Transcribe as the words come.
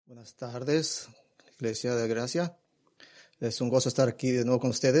Buenas tardes, Iglesia de Gracia. Es un gozo estar aquí de nuevo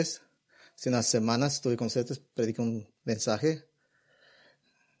con ustedes. Hace unas semanas estuve con ustedes, prediqué un mensaje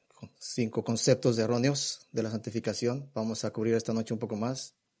con 5 conceptos erróneos de la santificación. Vamos a cubrir esta noche un poco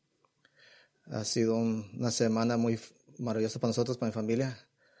más. Ha sido una semana muy maravillosa para nosotros, para mi familia.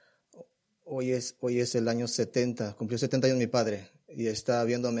 Hoy es el año 70, cumplió 70 años mi padre y está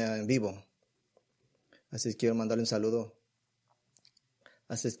viéndome en vivo. Así que quiero mandarle un saludo.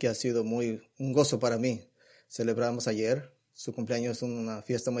 Así es que ha sido un gozo para mí. Celebramos ayer su cumpleaños, una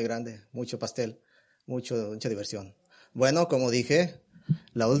fiesta muy grande, mucho pastel, mucha diversión. Bueno, como dije,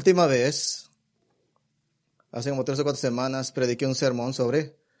 la última vez, hace como 3 o 4 semanas, prediqué un sermón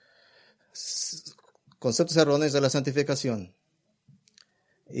sobre conceptos erróneos de la santificación.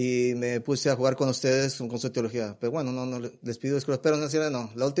 Y me puse a jugar con ustedes con su teología. Pero bueno, no les pido disculpas, pero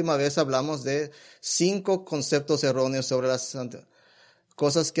no. La última vez hablamos de 5 conceptos erróneos sobre la santificación.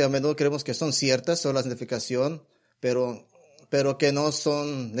 Cosas que a menudo creemos que son ciertas sobre la santificación, pero que no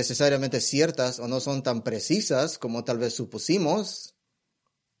son necesariamente ciertas o no son tan precisas como tal vez supusimos.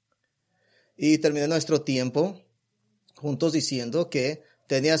 Y terminé nuestro tiempo juntos diciendo que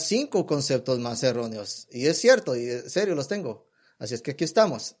tenía 5 conceptos más erróneos. Y es cierto, y en serio los tengo. Así es que aquí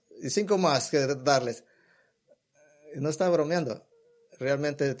estamos. Y 5 más que darles. No estaba bromeando.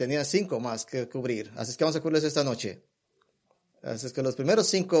 Realmente tenía 5 más que cubrir. Así es que vamos a cubrirles esta noche. Así es que los primeros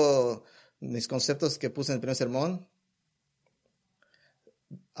 5, mis conceptos que puse en el primer sermón,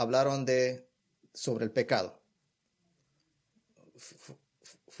 hablaron sobre el pecado.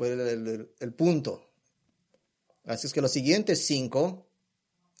 Fue el punto. Así es que los siguientes 5,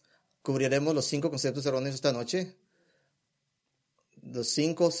 cubriremos los 5 conceptos erróneos esta noche. Los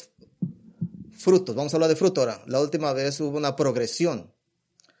 5 frutos. Vamos a hablar de fruto ahora. La última vez hubo una progresión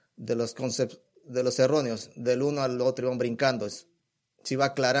de los conceptos, de los erróneos, del uno al otro iban brincando, se iba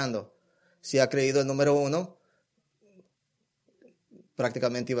aclarando. Si ha creído el número 1,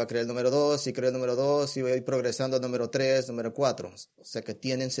 prácticamente iba a creer el número 2, si cree el número 2, iba a ir progresando al número 3, número 4, o sea que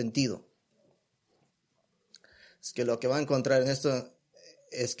tienen sentido. Es que lo que va a encontrar en esto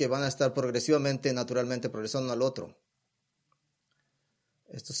es que van a estar progresivamente, naturalmente progresando al otro.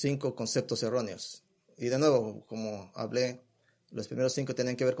 Estos 5 conceptos erróneos. Y de nuevo, como hablé, los primeros 5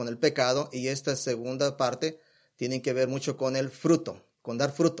 tienen que ver con el pecado y esta segunda parte tiene que ver mucho con el fruto, con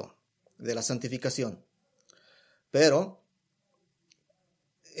dar fruto de la santificación. Pero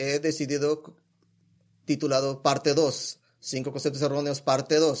he decidido titulado parte 2, 5 conceptos erróneos,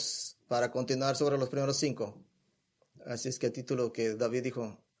 parte 2, para continuar sobre los primeros 5. Así es que el título que David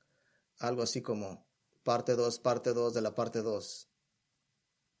dijo, algo así como parte 2 de la parte 2.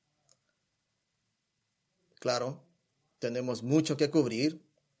 Claro, tenemos mucho que cubrir.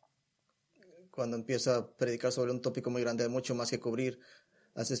 Cuando empiezo a predicar sobre un tópico muy grande, hay mucho más que cubrir.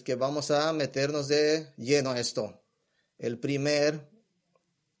 Así es que vamos a meternos de lleno a esto.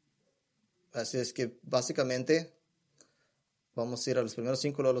 Así es que básicamente vamos a ir a los primeros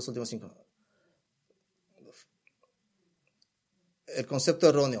 5 y luego a los últimos 5. El concepto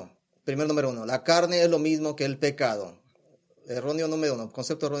erróneo. Primer número 1. La carne es lo mismo que el pecado. Erróneo número 1.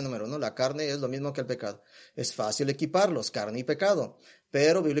 Concepto erróneo número 1. La carne es lo mismo que el pecado. Es fácil equiparlos, carne y pecado.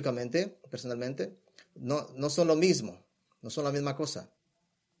 Pero bíblicamente, personalmente, no son lo mismo. No son la misma cosa.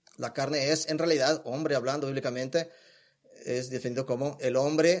 La carne es, en realidad, hombre hablando bíblicamente, es definido como el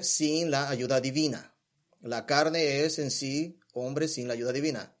hombre sin la ayuda divina. La carne es en sí hombre sin la ayuda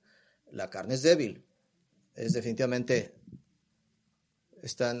divina. La carne es débil. Es definitivamente,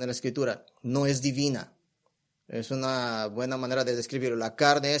 está en la escritura, no es divina. Es una buena manera de describirlo. La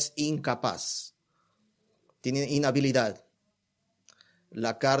carne es incapaz. Tiene inhabilidad.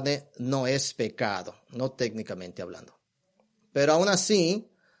 La carne no es pecado, no técnicamente hablando. Pero aún así,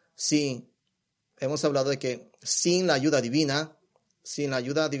 sí, hemos hablado de que sin la ayuda divina,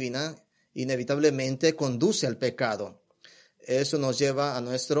 inevitablemente conduce al pecado. Eso nos lleva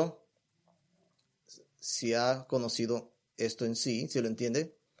a si ha conocido esto en sí, si lo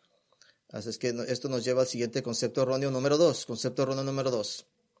entiende. Así es que esto nos lleva al siguiente concepto erróneo número 2. Concepto erróneo número 2.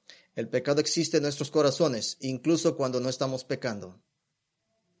 El pecado existe en nuestros corazones, incluso cuando no estamos pecando.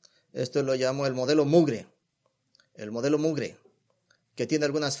 Esto lo llamo el modelo mugre. El modelo mugre, que tiene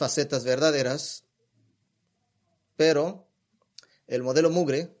algunas facetas verdaderas, pero el modelo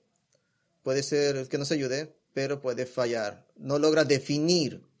mugre puede ser que nos ayude, pero puede fallar. No logra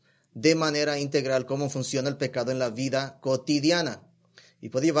definir de manera integral cómo funciona el pecado en la vida cotidiana. Y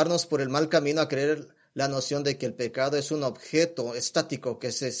puede llevarnos por el mal camino a creer la noción de que el pecado es un objeto estático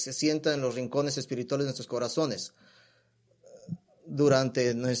que se sienta en los rincones espirituales de nuestros corazones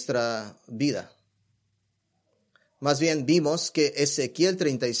durante nuestra vida. Más bien vimos que Ezequiel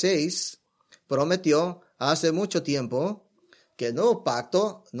 36 prometió hace mucho tiempo que el nuevo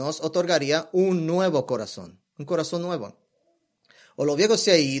pacto nos otorgaría un nuevo corazón, un corazón nuevo. O lo viejo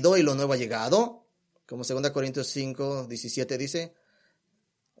se ha ido y lo nuevo ha llegado, como 2 Corintios 5, 17 dice,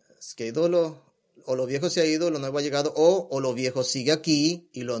 es que o lo viejo se ha ido, lo nuevo ha llegado, o lo viejo sigue aquí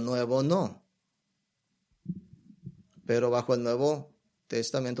y lo nuevo no. Pero bajo el Nuevo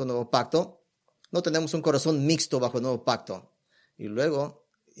Testamento, Nuevo Pacto, no tenemos un corazón mixto bajo el Nuevo Pacto. Y luego,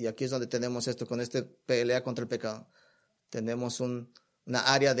 y aquí es donde tenemos esto, con este pelea contra el pecado, tenemos una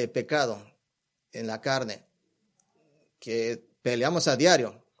área de pecado en la carne, que peleamos a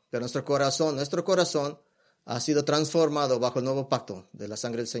diario, pero nuestro corazón ha sido transformado bajo el nuevo pacto de la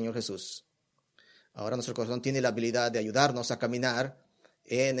sangre del Señor Jesús. Ahora nuestro corazón tiene la habilidad de ayudarnos a caminar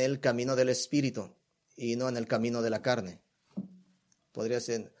en el camino del Espíritu y no en el camino de la carne. Podría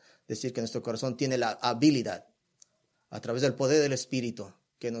decir que nuestro corazón tiene la habilidad, a través del poder del Espíritu,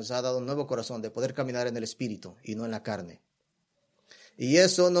 que nos ha dado un nuevo corazón, de poder caminar en el Espíritu y no en la carne. Y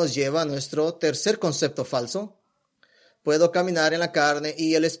eso nos lleva a nuestro tercer concepto falso. Puedo caminar en la carne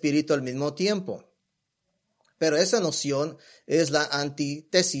y el Espíritu al mismo tiempo. Pero esa noción es la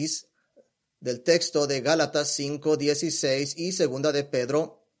antítesis del texto de Gálatas 5:16 y 2 de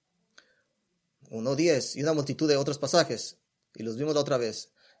Pedro 1:10 y una multitud de otros pasajes. Y los vimos la otra vez.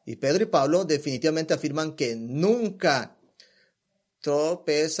 Y Pedro y Pablo definitivamente afirman que nunca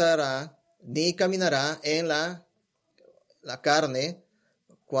tropezará ni caminará en la carne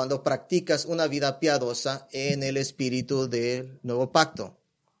cuando practicas una vida piadosa en el espíritu del nuevo pacto.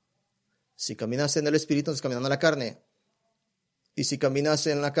 Si caminas en el espíritu, entonces caminando en la carne. Y si caminas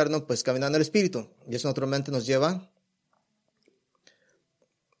en la carne, pues caminando en el espíritu. Y eso naturalmente nos lleva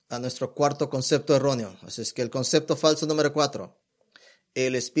a nuestro cuarto concepto erróneo. Así es que el concepto falso número 4.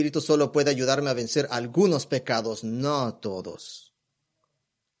 El espíritu solo puede ayudarme a vencer algunos pecados, no todos.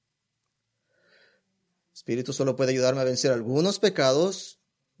 El espíritu solo puede ayudarme a vencer algunos pecados,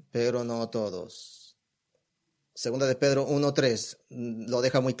 pero no todos. 2 de Pedro 1:3 lo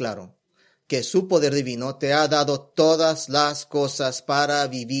deja muy claro, que su poder divino te ha dado todas las cosas para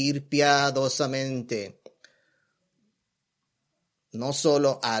vivir piadosamente. No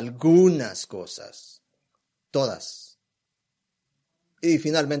solo algunas cosas, todas. Y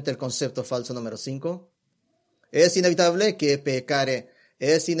finalmente el concepto falso número 5. Es inevitable que pecaré.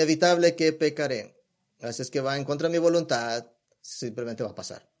 Es inevitable que pecaré. Así es que va en contra de mi voluntad, simplemente va a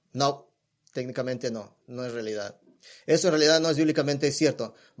pasar. No, técnicamente no es realidad. Eso en realidad no es bíblicamente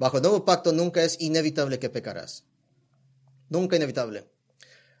cierto. Bajo el nuevo pacto nunca es inevitable que pecarás. Nunca inevitable.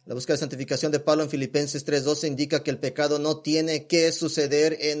 La búsqueda de santificación de Pablo en Filipenses 3:12 indica que el pecado no tiene que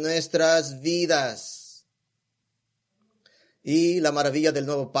suceder en nuestras vidas. Y la maravilla del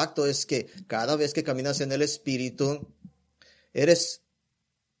nuevo pacto es que cada vez que caminas en el Espíritu, eres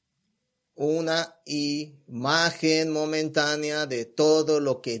una imagen momentánea de todo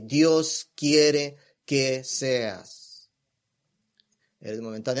lo que Dios quiere que seas. Eres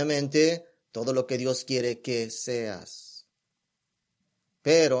momentáneamente todo lo que Dios quiere que seas.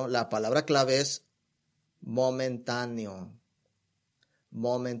 Pero la palabra clave es momentáneo.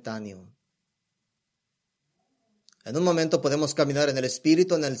 Momentáneo. En un momento podemos caminar en el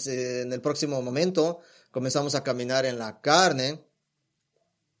Espíritu, en el próximo momento comenzamos a caminar en la carne.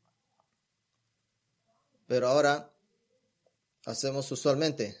 Pero ahora hacemos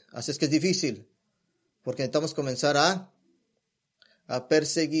usualmente. Así es que es difícil, porque necesitamos comenzar a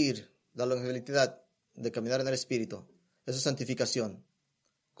perseguir la longevidad de caminar en el Espíritu. Eso es santificación,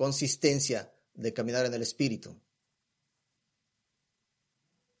 consistencia de caminar en el Espíritu.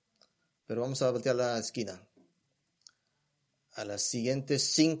 Pero vamos a voltear la esquina a los siguientes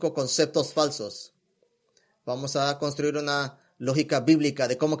 5 conceptos falsos. Vamos a construir una lógica bíblica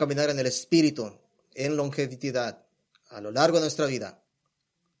de cómo caminar en el Espíritu, en longevidad, a lo largo de nuestra vida.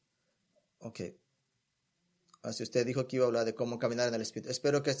 Ok. Así usted dijo que iba a hablar de cómo caminar en el Espíritu.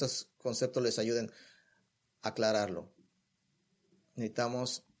 Espero que estos conceptos les ayuden a aclararlo.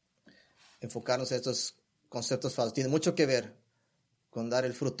 Necesitamos enfocarnos en estos conceptos falsos. Tiene mucho que ver con dar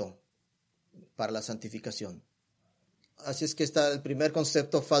el fruto para la santificación. Así es que está el primer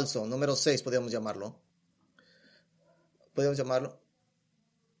concepto falso, número 6, podríamos llamarlo. Podemos llamarlo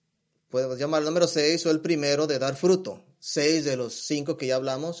número 6 o el primero de dar fruto. 6 de los 5 que ya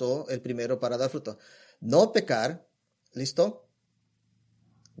hablamos o el primero para dar fruto. No pecar, ¿listo?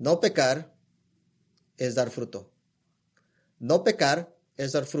 No pecar es dar fruto. No pecar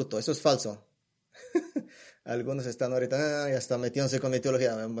es dar fruto, eso es falso. Algunos están ahorita, ya están metiéndose con mi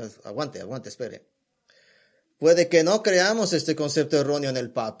teología. Aguante, espere. Puede que no creamos este concepto erróneo en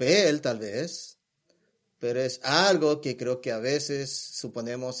el papel, tal vez, pero es algo que creo que a veces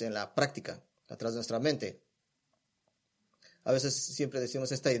suponemos en la práctica, atrás de nuestra mente. A veces siempre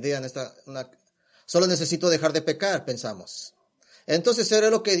decimos esta idea, solo necesito dejar de pecar, pensamos. Entonces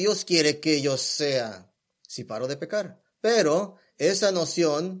seré lo que Dios quiere que yo sea si paro de pecar. Pero esa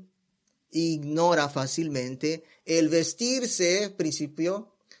noción ignora fácilmente el vestirse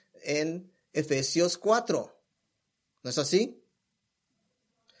principio en Efesios 4. ¿No es así?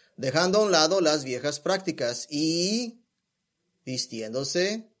 Dejando a un lado las viejas prácticas y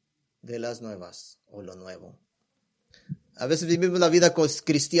vistiéndose de las nuevas o lo nuevo. A veces vivimos la vida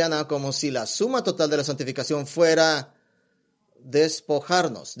cristiana como si la suma total de la santificación fuera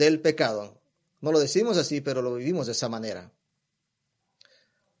despojarnos del pecado. No lo decimos así, pero lo vivimos de esa manera.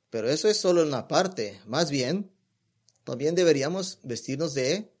 Pero eso es solo una parte. Más bien, también deberíamos vestirnos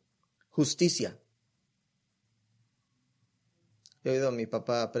de justicia. He oído a mi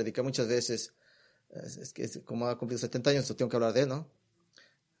papá predicar muchas veces. Es que como ha cumplido 70 años, tengo que hablar de él, ¿no?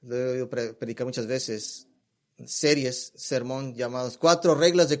 Lo he oído predicar muchas veces. Sermón llamados 4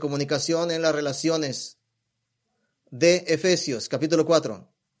 reglas de comunicación en las relaciones de Efesios, capítulo 4.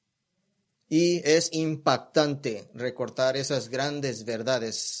 Y es impactante recortar esas grandes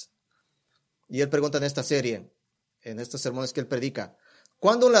verdades. Y él pregunta en esta serie, en estos sermones que él predica,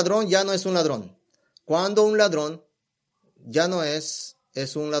 ¿cuándo un ladrón ya no es un ladrón? ¿Cuándo un ladrón ya no es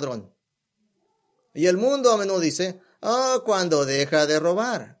un ladrón? Y el mundo a menudo dice, cuando deja de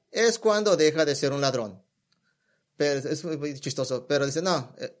robar, es cuando deja de ser un ladrón. Pero es muy chistoso, pero dice,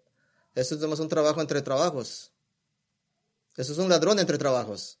 no, eso es un trabajo entre trabajos. Eso es un ladrón entre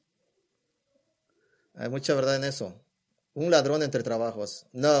trabajos. Hay mucha verdad en eso. Un ladrón entre trabajos.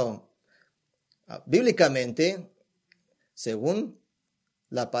 No. Bíblicamente, según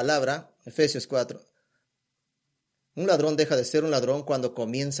la palabra, Efesios 4, un ladrón deja de ser un ladrón cuando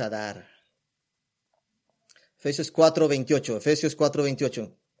comienza a dar. Efesios 4:28. Efesios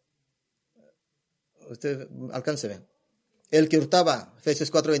 4:28. Usted alcánceme. El que hurtaba, Efesios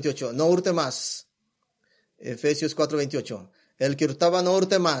 4:28, no hurte más. Efesios 4:28. El que hurtaba no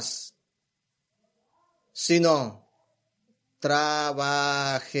hurte más, sino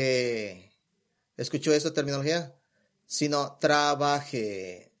trabaje. ¿Escuchó esa terminología? Sino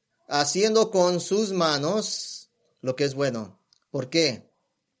trabaje, haciendo con sus manos lo que es bueno. ¿Por qué?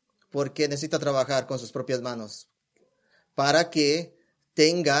 Porque necesita trabajar con sus propias manos para que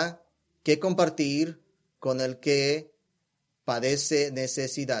tenga que compartir con el que padece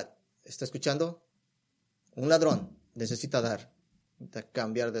necesidad. ¿Está escuchando? Un ladrón necesita dar,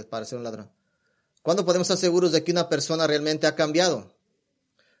 cambiar para ser un ladrón. ¿Cuándo podemos estar seguros de que una persona realmente ha cambiado?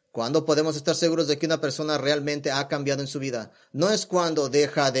 ¿Cuándo podemos estar seguros de que una persona realmente ha cambiado en su vida? No es cuando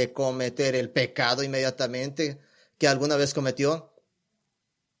deja de cometer el pecado inmediatamente que alguna vez cometió.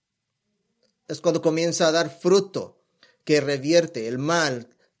 Es cuando comienza a dar fruto que revierte el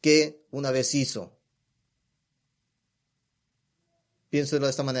mal que una vez hizo. Piénselo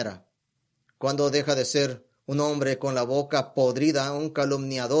de esta manera. Cuando deja de ser un hombre con la boca podrida, un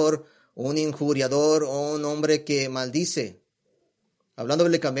calumniador, un injuriador o un hombre que maldice. Hablando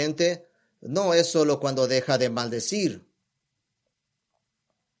bíblicamente, no es solo cuando deja de maldecir.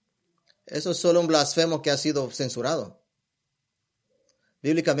 Eso es solo un blasfemo que ha sido censurado.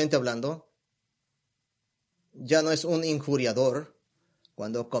 Bíblicamente hablando, ya no es un injuriador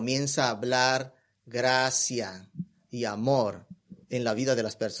cuando comienza a hablar gracia y amor en la vida de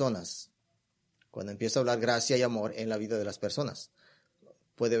las personas. Cuando empieza a hablar gracia y amor en la vida de las personas.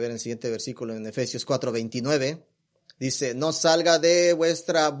 Puede ver en el siguiente versículo en Efesios 4:29. Dice, no salga de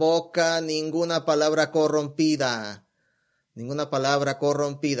vuestra boca ninguna palabra corrompida. Ninguna palabra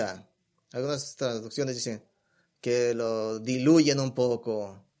corrompida. Algunas traducciones dicen que lo diluyen un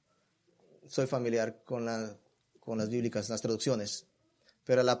poco. Soy familiar con las bíblicas, las traducciones.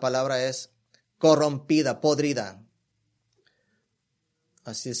 Pero la palabra es corrompida, podrida.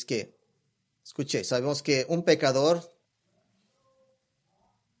 Así es que, escuche, sabemos que un pecador,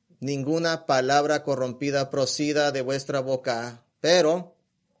 ninguna palabra corrompida proceda de vuestra boca, pero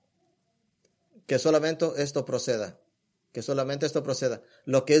que solamente esto proceda. Que solamente esto proceda.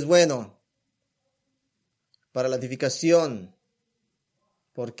 Lo que es bueno para la edificación.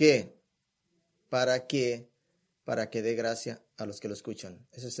 ¿Por qué? Para que dé gracia a los que lo escuchan.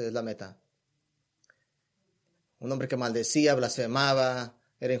 Esa es la meta. Un hombre que maldecía, blasfemaba,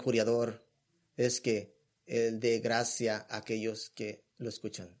 era injuriador, es que él dé gracia a aquellos que lo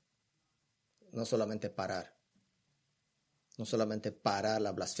escuchan. No solamente parar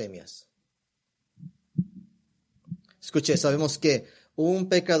las blasfemias. Escuche, sabemos que un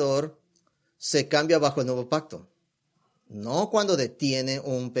pecador se cambia bajo el nuevo pacto. No cuando detiene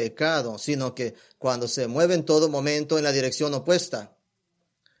un pecado, sino que cuando se mueve en todo momento en la dirección opuesta.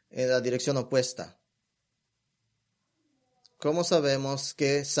 En la dirección opuesta. ¿Cómo sabemos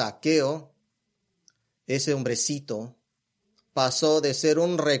que Zaqueo, ese hombrecito, pasó de ser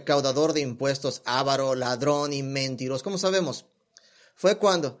un recaudador de impuestos, avaro, ladrón y mentiroso? ¿Cómo sabemos? Fue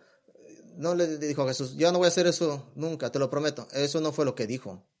cuando no le dijo a Jesús, yo no voy a hacer eso nunca, te lo prometo. Eso no fue lo que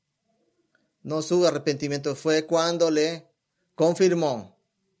dijo. No, su arrepentimiento fue cuando le confirmó,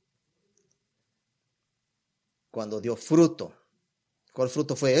 cuando dio fruto. ¿Cuál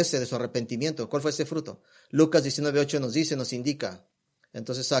fruto fue ese de su arrepentimiento? ¿Cuál fue ese fruto? Lucas 19:8 nos dice, nos indica.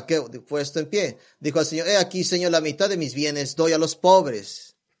 Entonces Zaqueo, puesto en pie, dijo al Señor, he aquí, Señor, la mitad de mis bienes doy a los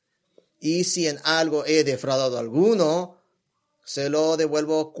pobres. Y si en algo he defraudado a alguno, se lo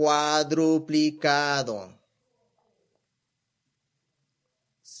devuelvo cuadruplicado.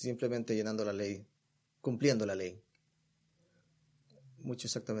 Simplemente llenando la ley, cumpliendo la ley. Mucho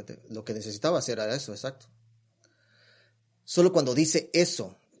exactamente. Lo que necesitaba hacer era eso, exacto. Solo cuando dice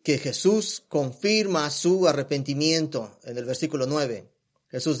eso, que Jesús confirma su arrepentimiento en el versículo 9.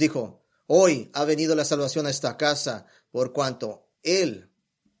 Jesús dijo, hoy ha venido la salvación a esta casa, por cuanto Él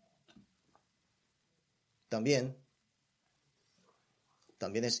también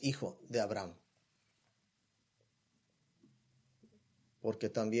es hijo de Abraham. Porque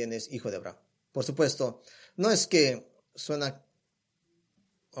también es hijo de Abraham. Por supuesto, no es que suena,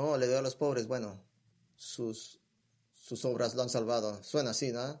 le doy a los pobres, bueno, sus obras lo han salvado. Suena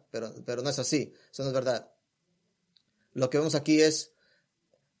así, ¿no? Pero no es así. Eso no es verdad. Lo que vemos aquí es,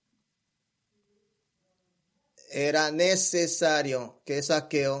 era necesario que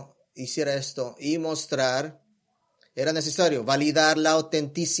Zaqueo hiciera esto y era necesario validar la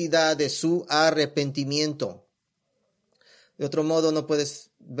autenticidad de su arrepentimiento. De otro modo, no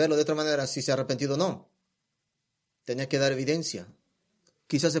puedes verlo de otra manera si se ha arrepentido o no. Tenía que dar evidencia.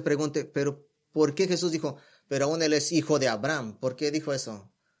 Quizás se pregunte, pero ¿por qué Jesús dijo, pero aún él es hijo de Abraham? ¿Por qué dijo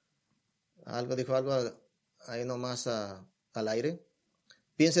eso? Dijo algo ahí nomás al aire.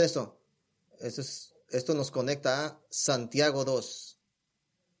 Piensen esto. Esto nos conecta a Santiago 2.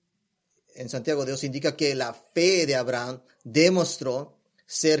 En Santiago 2 indica que la fe de Abraham demostró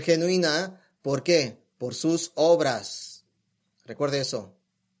ser genuina. ¿Por qué? Por sus obras. Recuerde eso.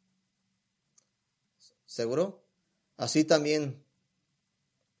 ¿Seguro? Así también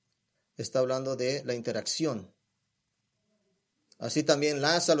está hablando de la interacción. Así también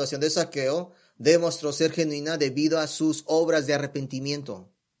la salvación de Zaqueo demostró ser genuina debido a sus obras de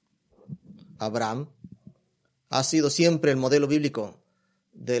arrepentimiento. Abraham ha sido siempre el modelo bíblico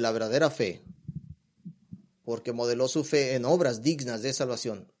de la verdadera fe, porque modeló su fe en obras dignas de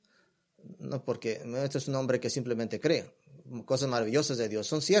salvación. No porque este es un hombre que simplemente cree. Cosas maravillosas de Dios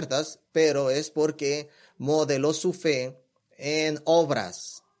son ciertas, pero es porque modeló su fe en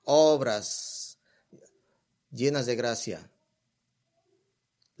obras llenas de gracia.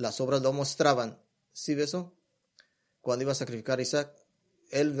 Las obras lo mostraban. ¿Sí ves eso? Cuando iba a sacrificar a Isaac,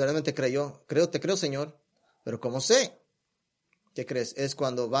 él realmente creyó. Te creo, Señor, pero ¿cómo sé? ¿Qué crees? Es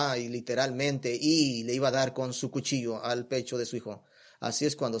cuando va y literalmente y le iba a dar con su cuchillo al pecho de su hijo. Así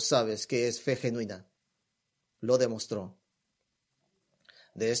es cuando sabes que es fe genuina. Lo demostró.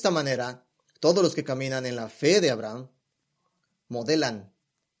 De esta manera, todos los que caminan en la fe de Abraham modelan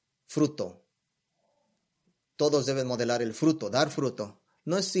fruto. Todos deben modelar el fruto, dar fruto.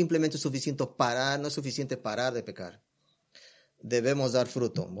 No es simplemente suficiente parar de pecar. Debemos dar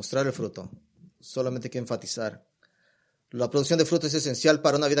fruto, mostrar el fruto. Solamente hay que enfatizar. La producción de fruto es esencial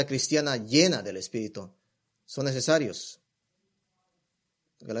para una vida cristiana llena del Espíritu. Son necesarios.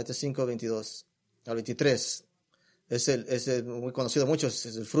 Galatas 5, 22 al 23. Es muy conocido mucho, es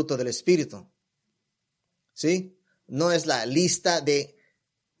el fruto del Espíritu. ¿Sí? No es la lista de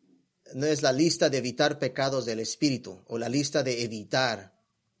evitar pecados del Espíritu o la lista de evitar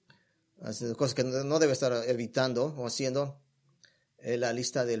cosas que no debe estar evitando o haciendo. La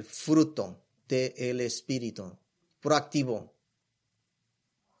lista del fruto del Espíritu. Proactivo.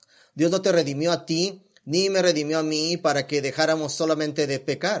 Dios no te redimió a ti, ni me redimió a mí para que dejáramos solamente de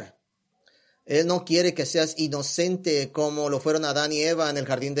pecar. Él no quiere que seas inocente como lo fueron Adán y Eva en el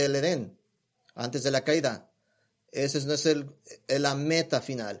jardín del Edén, antes de la caída. Esa no es la meta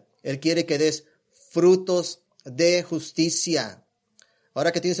final. Él quiere que des frutos de justicia.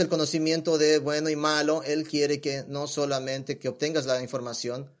 Ahora que tienes el conocimiento de bueno y malo, Él quiere que no solamente que obtengas la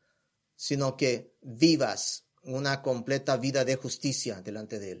información, sino que vivas una completa vida de justicia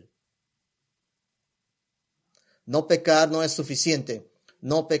delante de Él. No pecar no es suficiente.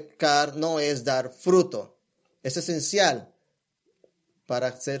 No pecar no es dar fruto. Es esencial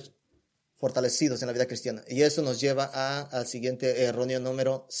para ser fortalecidos en la vida cristiana. Y eso nos lleva al siguiente erróneo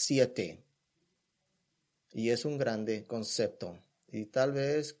número 7. Y es un grande concepto y tal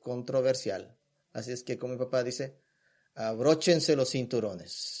vez controversial. Así es que, como mi papá dice, abróchense los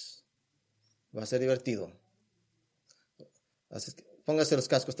cinturones. Va a ser divertido. Así es que pónganse los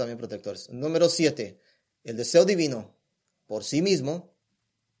cascos también protectores. Número 7. El deseo divino por sí mismo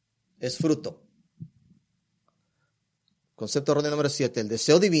es fruto. Concepto erróneo número 7. El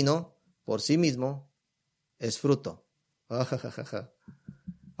deseo divino por sí mismo es fruto.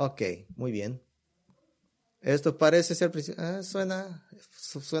 Ok, muy bien. Esto parece ser...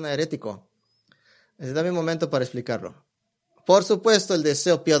 suena herético. Dame un momento para explicarlo. Por supuesto, el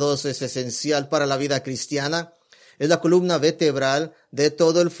deseo piadoso es esencial para la vida cristiana. Es la columna vertebral de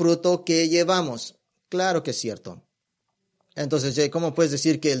todo el fruto que llevamos. Claro que es cierto. Entonces, Jay, ¿cómo puedes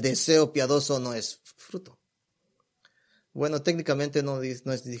decir que el deseo piadoso no es fruto? Bueno, técnicamente no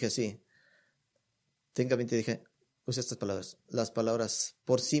dije así. Técnicamente dije, usa estas palabras. Las palabras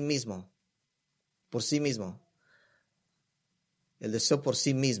por sí mismo. Por sí mismo. El deseo por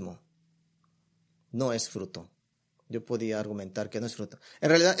sí mismo no es fruto. Yo podía argumentar que no es fruto. En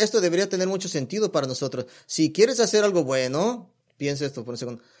realidad, esto debería tener mucho sentido para nosotros. Si quieres hacer algo bueno, piensa esto por un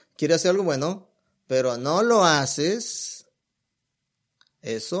segundo. Quieres hacer algo bueno, pero no lo haces,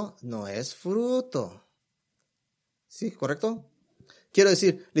 eso no es fruto. ¿Sí? ¿Correcto? Quiero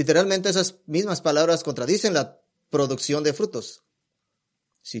decir, literalmente esas mismas palabras contradicen la producción de frutos.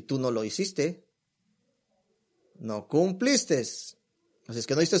 Si tú no lo hiciste, no cumpliste. Así es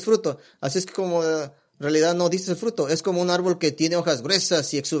que no diste fruto. Así es que como en realidad no diste fruto. Es como un árbol que tiene hojas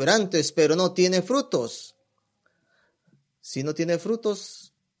gruesas y exuberantes, pero no tiene frutos. Si no tiene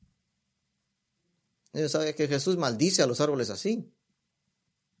frutos, ellos saben que Jesús maldice a los árboles así.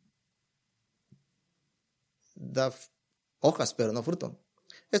 Da hojas, pero no fruto.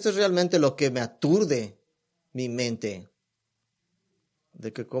 Esto es realmente lo que me aturde mi mente.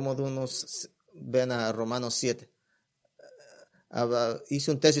 De que como de unos ven a Romanos 7.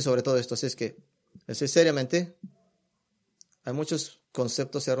 Hice un tesis sobre todo esto, así es que, seriamente, hay muchos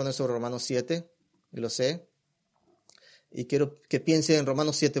conceptos erróneos sobre Romanos 7, y lo sé, y quiero que piense en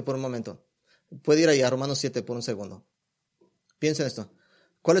Romanos 7 por un momento. Puede ir ahí a Romanos 7 por un segundo. Piensa en esto.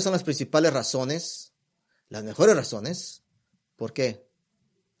 ¿Cuáles son las principales razones, las mejores razones? ¿Por qué?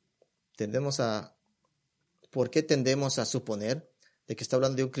 ¿Por qué tendemos a suponer de que está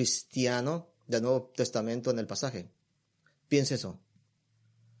hablando de un cristiano del Nuevo Testamento en el pasaje? Piensa eso.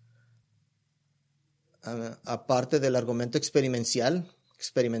 Aparte del argumento experimental,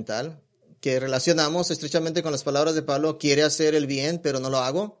 que relacionamos estrechamente con las palabras de Pablo, quiere hacer el bien, pero no lo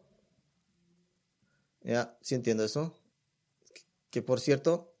hago. Ya, sí entiendo eso. Que por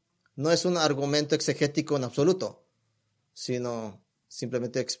cierto, no es un argumento exegético en absoluto, sino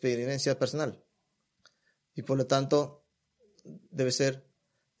simplemente experiencia personal. Y por lo tanto, debe ser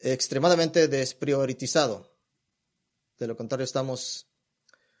extremadamente desprioritizado. De lo contrario, estamos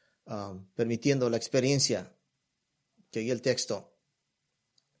permitiendo la experiencia que guía el texto.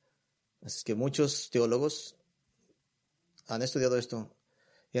 Así que muchos teólogos han estudiado esto.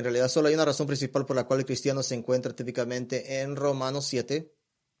 Y en realidad solo hay una razón principal por la cual el cristiano se encuentra típicamente en Romanos 7.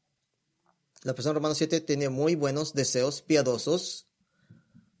 La persona en Romanos 7 tiene muy buenos deseos piadosos.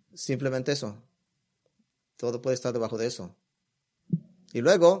 Simplemente eso. Todo puede estar debajo de eso. Y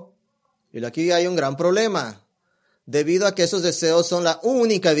luego, aquí hay un gran problema. Debido a que esos deseos son la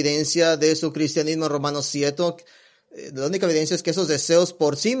única evidencia de su cristianismo en Romanos 7, la única evidencia es que esos deseos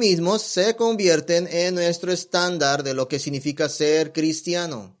por sí mismos se convierten en nuestro estándar de lo que significa ser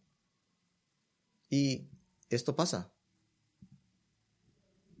cristiano. Y esto pasa.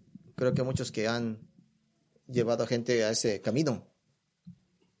 Creo que muchos que han llevado a gente a ese camino.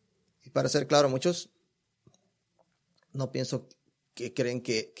 Y para ser claro, muchos no pienso que creen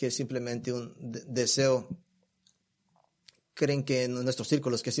que es simplemente un deseo. Creen que en nuestros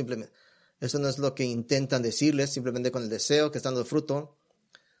círculos que simplemente eso no es lo que intentan decirles, simplemente con el deseo que están dando fruto,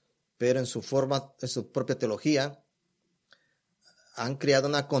 pero en su propia teología, han creado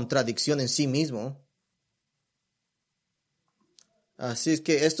una contradicción en sí mismo. Así es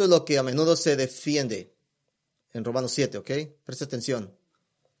que esto es lo que a menudo se defiende en Romanos 7, ¿ok? Presta atención.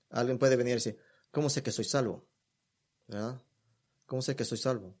 Alguien puede venir y decir, ¿cómo sé que soy salvo? ¿Verdad? ¿Cómo sé que soy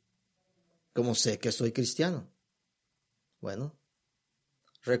salvo? ¿Cómo sé que soy cristiano? Bueno,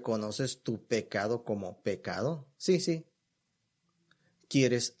 ¿reconoces tu pecado como pecado? Sí, sí.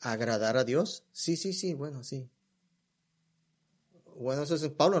 ¿Quieres agradar a Dios? Sí, sí, sí, bueno, sí. Bueno, eso es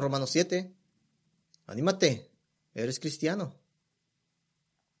Pablo en Romanos 7. Anímate, eres cristiano.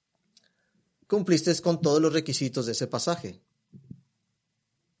 Cumpliste con todos los requisitos de ese pasaje.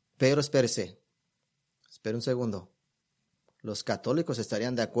 Pero espere un segundo. Los católicos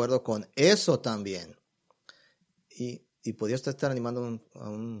estarían de acuerdo con eso también. Y podría estar animando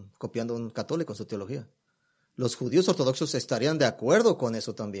copiando a un católico en su teología. Los judíos ortodoxos estarían de acuerdo con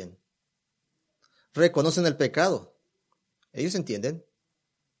eso también. Reconocen el pecado. Ellos entienden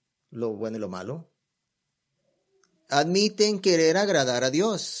lo bueno y lo malo. Admiten querer agradar a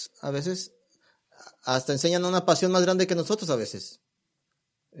Dios. A veces hasta enseñan una pasión más grande que nosotros a veces.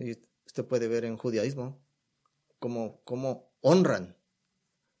 Y usted puede ver en judaísmo cómo honran,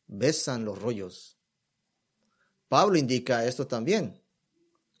 besan los rollos. Pablo indica esto también.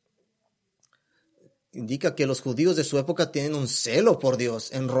 Indica que los judíos de su época tienen un celo por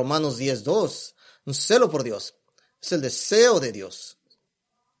Dios. En Romanos 10:2, un celo por Dios. Es el deseo de Dios.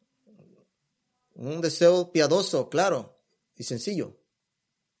 Un deseo piadoso, claro y sencillo.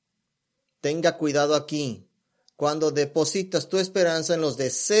 Tenga cuidado aquí. Cuando depositas tu esperanza en los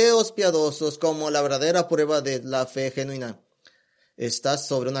deseos piadosos como la verdadera prueba de la fe genuina, estás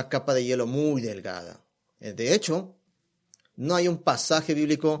sobre una capa de hielo muy delgada. De hecho, no hay un pasaje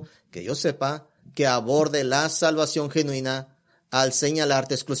bíblico que yo sepa que aborde la salvación genuina al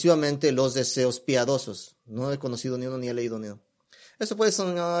señalarte exclusivamente los deseos piadosos. No he conocido ni uno ni he leído ni uno. Eso puede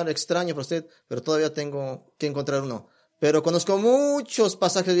sonar extraño para usted, pero todavía tengo que encontrar uno. Pero conozco muchos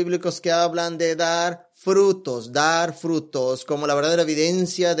pasajes bíblicos que hablan de dar frutos como la verdadera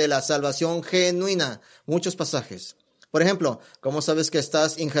evidencia de la salvación genuina. Muchos pasajes. Por ejemplo, ¿cómo sabes que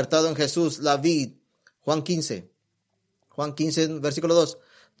estás injertado en Jesús? La vid. Juan 15, versículo 2.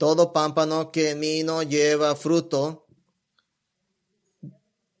 Todo pámpano que en mí no lleva fruto,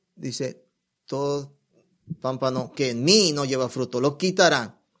 dice, todo pámpano que en mí no lleva fruto, lo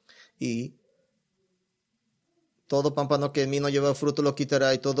quitará. Y todo pámpano que en mí no lleva fruto lo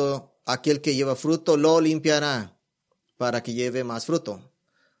quitará, y todo aquel que lleva fruto lo limpiará para que lleve más fruto.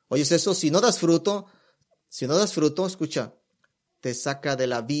 ¿Oyes eso? Si no das fruto, escucha, te saca de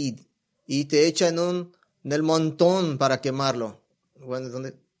la vid y te echa en el montón para quemarlo. Bueno,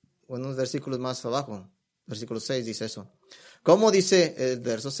 unos versículos más abajo, versículo 6 dice eso. ¿Cómo dice el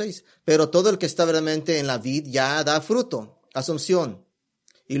verso 6? Pero todo el que está verdaderamente en la vid ya da fruto. Asunción.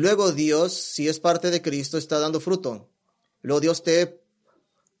 Y luego Dios, si es parte de Cristo, está dando fruto. Luego Dios te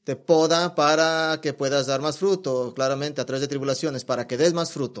poda para que puedas dar más fruto, claramente a través de tribulaciones, para que des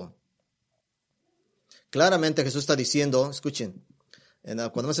más fruto. Claramente Jesús está diciendo, escuchen,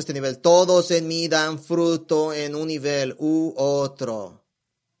 cuando vemos este nivel, todos en mí dan fruto en un nivel u otro.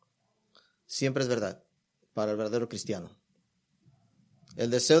 Siempre es verdad para el verdadero cristiano. El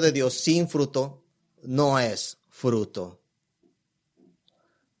deseo de Dios sin fruto no es fruto.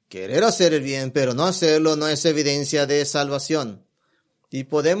 Querer hacer el bien, pero no hacerlo, no es evidencia de salvación. Y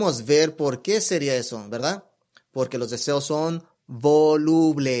podemos ver por qué sería eso, ¿verdad? Porque los deseos son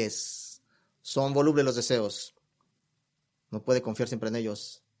volubles. Son volubles los deseos. No puede confiar siempre en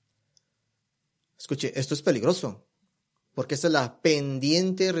ellos. Escuche, esto es peligroso. Porque esta es la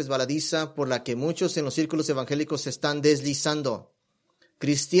pendiente resbaladiza por la que muchos en los círculos evangélicos se están deslizando.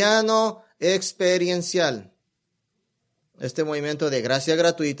 Cristiano experiencial. Este movimiento de gracia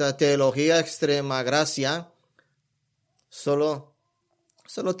gratuita, teología extrema, gracia, solo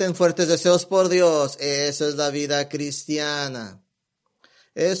ten fuertes deseos por Dios. Esa es la vida cristiana.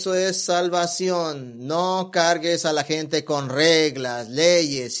 Eso es salvación. No cargues a la gente con reglas,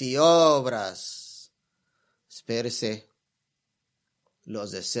 leyes y obras. Espérese. Los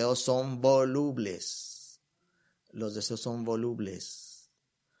deseos son volubles. Los deseos son volubles.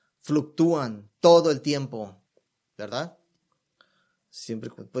 Fluctúan todo el tiempo, ¿verdad? Siempre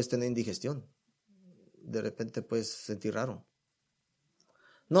puedes tener indigestión. De repente puedes sentir raro.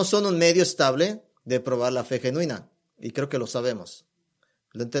 No son un medio estable de probar la fe genuina. Y creo que lo sabemos.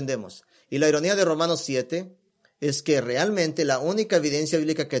 Lo entendemos. Y la ironía de Romanos 7 es que realmente la única evidencia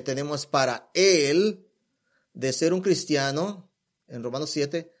bíblica que tenemos para él de ser un cristiano, en Romanos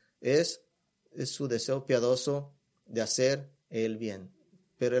 7, es su deseo piadoso de hacer el bien.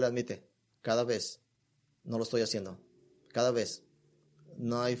 Pero él admite, cada vez no lo estoy haciendo. Cada vez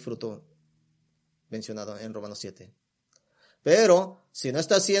no hay fruto mencionado en Romanos 7. Pero si no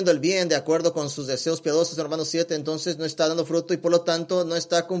está haciendo el bien de acuerdo con sus deseos piadosos en Romanos 7, entonces no está dando fruto y por lo tanto no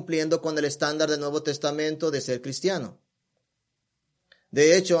está cumpliendo con el estándar del Nuevo Testamento de ser cristiano.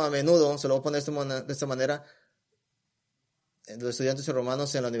 De hecho, a menudo, se lo voy a poner de esta manera, los estudiantes de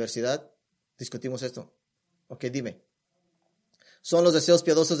Romanos en la universidad discutimos esto. Ok, dime. ¿Son los deseos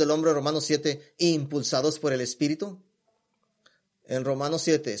piadosos del hombre en Romanos 7 impulsados por el Espíritu? En Romanos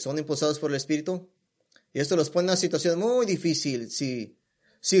 7, ¿son impulsados por el Espíritu? Y esto los pone en una situación muy difícil.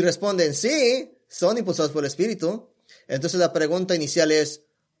 Si responden sí, son impulsados por el Espíritu, entonces la pregunta inicial es,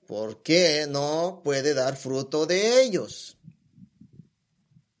 ¿Por qué no puede dar fruto de ellos?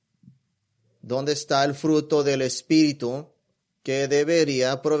 ¿Dónde está el fruto del Espíritu que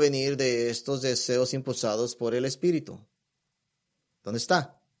debería provenir de estos deseos impulsados por el Espíritu? ¿Dónde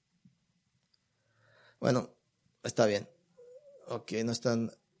está? Bueno, está bien. Ok, no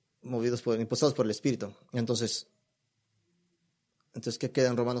están impulsados por el Espíritu. Entonces, ¿qué queda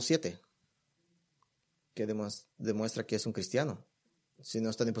en Romanos 7? Que demuestra que es un cristiano, si no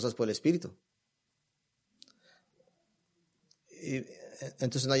están impulsados por el Espíritu. Y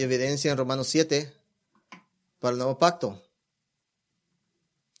entonces no hay evidencia en Romanos 7 para el nuevo pacto.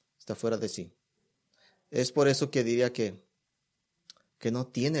 Está fuera de sí. Es por eso que diría que no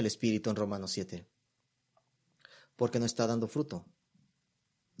tiene el Espíritu en Romanos 7, porque no está dando fruto.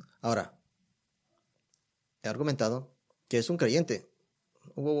 Ahora, he argumentado que es un creyente.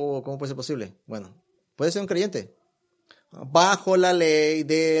 ¿Cómo puede ser posible? Bueno, puede ser un creyente bajo la ley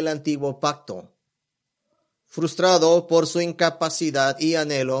del antiguo pacto, frustrado por su incapacidad y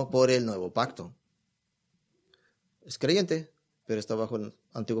anhelo por el nuevo pacto. Es creyente, pero está bajo el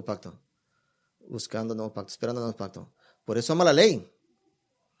antiguo pacto, buscando nuevo pacto, esperando nuevo pacto. Por eso ama la ley.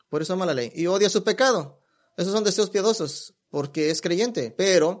 Por eso ama la ley. Y odia su pecado. Esos son deseos piadosos, porque es creyente,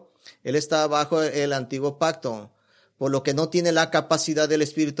 pero él está bajo el antiguo pacto, por lo que no tiene la capacidad del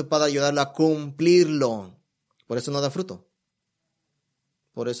Espíritu para ayudarlo a cumplirlo. Por eso no da fruto.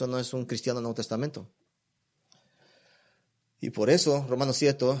 Por eso no es un cristiano en el Nuevo Testamento. Y por eso Romanos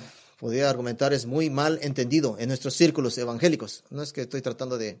 7, podría argumentar, es muy mal entendido en nuestros círculos evangélicos. No es que estoy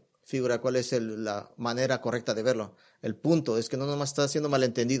tratando de figurar cuál es la manera correcta de verlo. El punto es que no nomás está siendo mal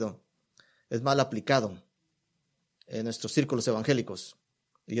entendido, es mal aplicado en nuestros círculos evangélicos.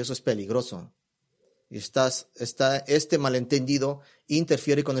 Y eso es peligroso. Y este malentendido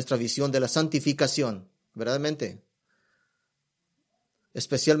interfiere con nuestra visión de la santificación, verdaderamente.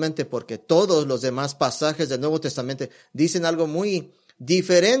 Especialmente porque todos los demás pasajes del Nuevo Testamento dicen algo muy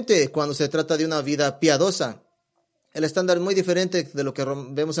diferente cuando se trata de una vida piadosa. El estándar es muy diferente de lo que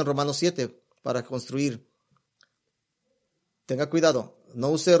vemos en Romanos 7 para construir. Tenga cuidado, no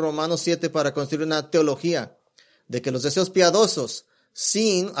use Romanos 7 para construir una teología de que los deseos piadosos,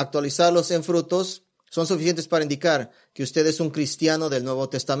 sin actualizarlos en frutos, son suficientes para indicar que usted es un cristiano del Nuevo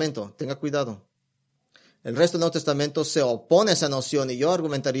Testamento. Tenga cuidado. El resto del Nuevo Testamento se opone a esa noción, y yo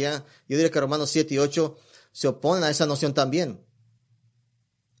diría que Romanos 7 y 8 se oponen a esa noción también.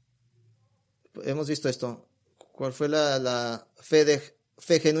 Hemos visto esto. ¿Cuál fue la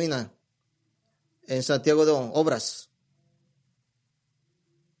fe genuina en Santiago de obras?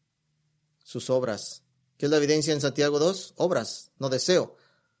 Sus obras. ¿Qué es la evidencia en Santiago 2? Obras, no deseo.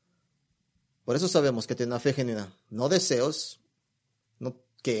 Por eso sabemos que tiene una fe genuina. No deseos, no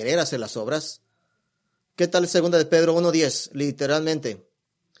querer hacer las obras. ¿Qué tal 2 de Pedro 1:10? Literalmente.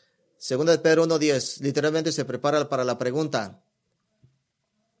 2 de Pedro 1:10. Literalmente se prepara para la pregunta.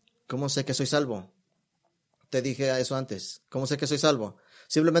 ¿Cómo sé que soy salvo? Te dije eso antes. ¿Cómo sé que soy salvo?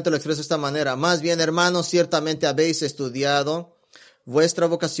 Simplemente lo expreso de esta manera. Más bien, hermanos, ciertamente habéis estudiado vuestra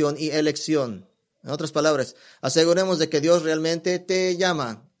vocación y elección. En otras palabras, aseguremos de que Dios realmente te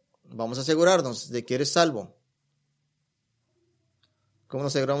llama. Vamos a asegurarnos de que eres salvo. ¿Cómo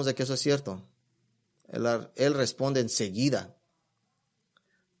nos aseguramos de que eso es cierto? Él responde enseguida.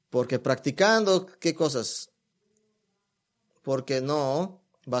 Porque practicando, ¿qué cosas? Porque no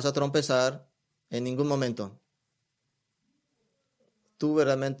vas a tropezar en ningún momento. Tú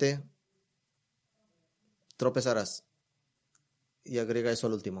verdaderamente tropezarás. Y agrega eso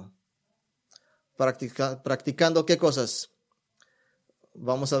al último. Practicando, ¿qué cosas?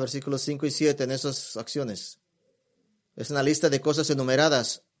 Vamos a versículos 5 y 7 en esas acciones. Es una lista de cosas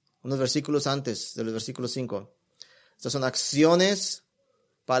enumeradas, unos versículos antes de los versículos 5. Estas son acciones,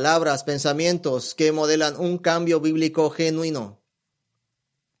 palabras, pensamientos que modelan un cambio bíblico genuino.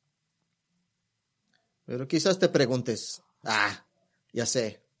 Pero quizás te preguntes, ya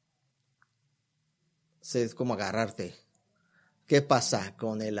sé cómo agarrarte. ¿Qué pasa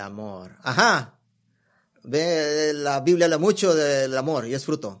con el amor? Ve, la Biblia habla mucho del amor y es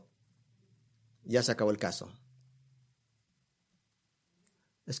fruto. Ya se acabó el caso.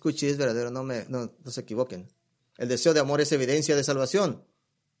 Escuche, es verdadero, no se equivoquen. El deseo de amor es evidencia de salvación.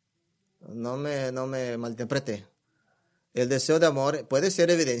 No me malinterprete. El deseo de amor puede ser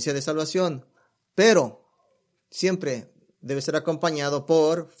evidencia de salvación, pero siempre debe ser acompañado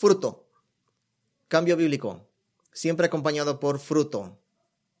por fruto. Cambio bíblico. Siempre acompañado por fruto.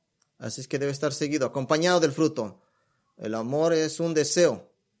 Así es que debe estar seguido, acompañado del fruto. El amor es un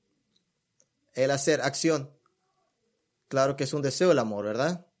deseo. El hacer acción. Claro que es un deseo el amor,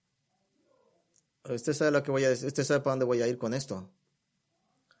 ¿verdad? Usted sabe lo que voy a decir. Usted sabe para dónde voy a ir con esto.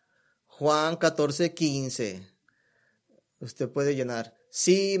 Juan 14:15. Usted puede llenar.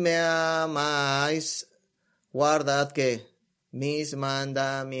 Si me amáis, guardad que mis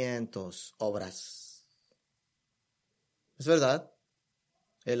mandamientos, obras. ¿Es verdad?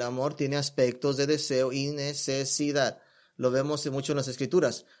 El amor tiene aspectos de deseo y necesidad. Lo vemos mucho en las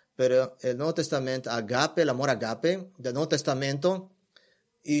Escrituras. Pero el Nuevo Testamento, agape, el amor agape del Nuevo Testamento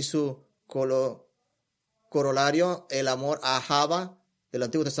y su corolario, el amor ahava del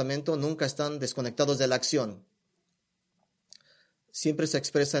Antiguo Testamento, nunca están desconectados de la acción. Siempre se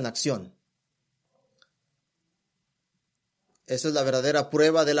expresa en acción. Esa es la verdadera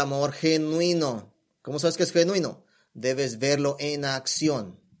prueba del amor genuino. ¿Cómo sabes que es genuino? Debes verlo en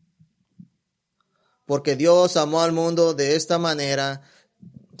acción. Porque Dios amó al mundo de esta manera.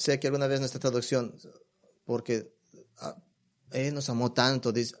 Sé que alguna vez nuestra traducción, porque Él nos amó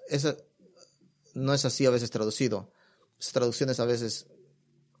tanto, dice, esa no es así a veces traducido. Las traducciones a veces,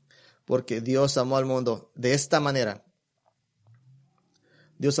 porque Dios amó al mundo de esta manera.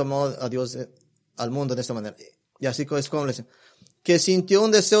 Dios amó al mundo de esta manera. Y así es como le dice, que sintió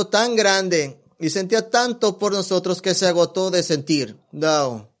un deseo tan grande y sentía tanto por nosotros que se agotó de sentir.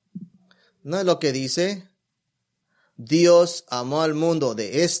 No es lo que dice. Dios amó al mundo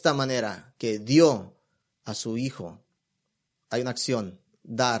de esta manera, que dio a su Hijo. Hay una acción,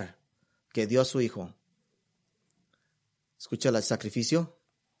 dar, que dio a su Hijo. Escucha el sacrificio.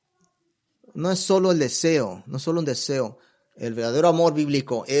 No es solo el deseo, no es solo un deseo. El verdadero amor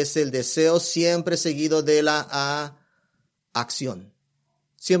bíblico es el deseo siempre seguido de la acción.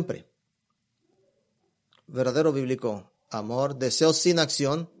 Siempre. Verdadero bíblico amor, deseo sin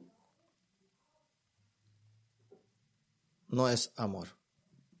acción, no es amor.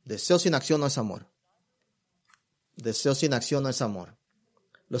 Deseo sin acción no es amor. Deseo sin acción no es amor.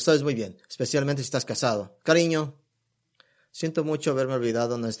 Lo sabes muy bien, especialmente si estás casado. Cariño, siento mucho haberme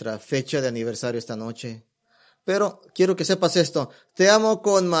olvidado nuestra fecha de aniversario esta noche. Pero quiero que sepas esto. Te amo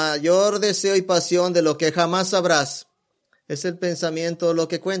con mayor deseo y pasión de lo que jamás sabrás. Es el pensamiento lo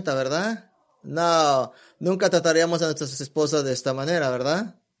que cuenta, ¿verdad? No, nunca trataríamos a nuestras esposas de esta manera,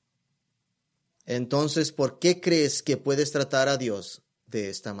 ¿verdad? Entonces, ¿por qué crees que puedes tratar a Dios de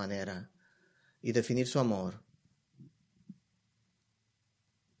esta manera y definir su amor?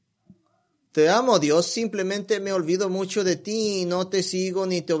 Te amo, Dios, simplemente me olvido mucho de ti y no te sigo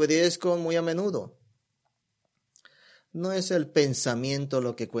ni te obedezco muy a menudo. No es el pensamiento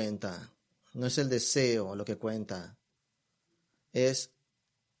lo que cuenta, no es el deseo lo que cuenta, es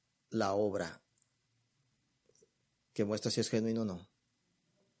la obra que muestra si es genuino o no.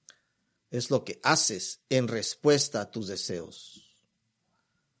 Es lo que haces en respuesta a tus deseos.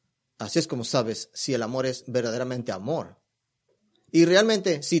 Así es como sabes si el amor es verdaderamente amor. Y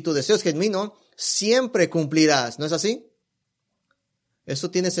realmente, si tu deseo es genuino, siempre cumplirás, ¿no es así? Eso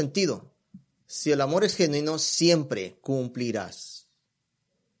tiene sentido. Si el amor es genuino, siempre cumplirás.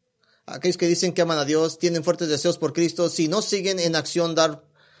 Aquellos que dicen que aman a Dios, tienen fuertes deseos por Cristo, si no siguen en acción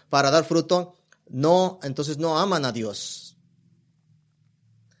para dar fruto, entonces no aman a Dios.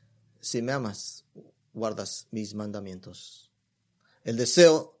 Si me amas, guardas mis mandamientos. El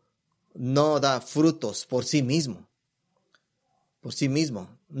deseo no da frutos por sí mismo. Por sí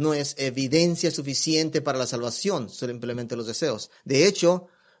mismo. No es evidencia suficiente para la salvación, simplemente los deseos. De hecho,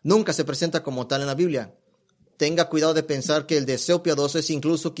 nunca se presenta como tal en la Biblia. Tenga cuidado de pensar que el deseo piadoso es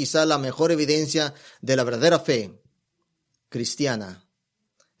incluso quizá la mejor evidencia de la verdadera fe cristiana.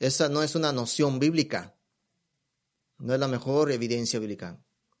 Esa no es una noción bíblica. No es la mejor evidencia bíblica.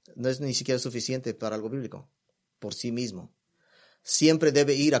 No es ni siquiera suficiente para algo bíblico por sí mismo. Siempre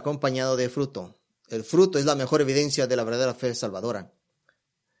debe ir acompañado de fruto. El fruto es la mejor evidencia de la verdadera fe salvadora.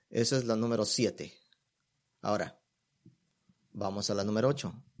 Esa es la número 7. Ahora, vamos a la número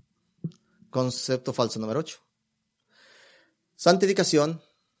 8. Concepto falso número 8. Santificación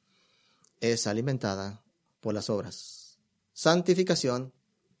es alimentada por las obras. Santificación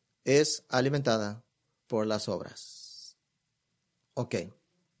es alimentada por las obras. Ok,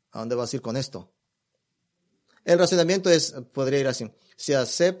 ¿a dónde vas a ir con esto? El razonamiento podría ir así. Si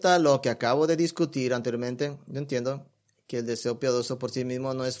acepta lo que acabo de discutir anteriormente, yo entiendo que el deseo piadoso por sí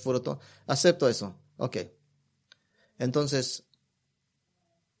mismo no es fruto. Acepto eso. Ok. Entonces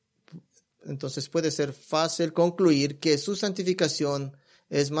puede ser fácil concluir que su santificación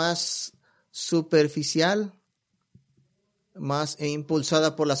es más superficial, más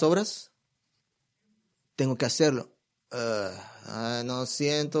impulsada por las obras. Tengo que hacerlo. No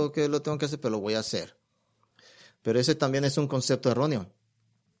siento que lo tengo que hacer, pero lo voy a hacer. Pero ese también es un concepto erróneo,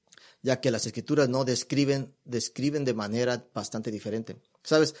 ya que las escrituras no describen de manera bastante diferente.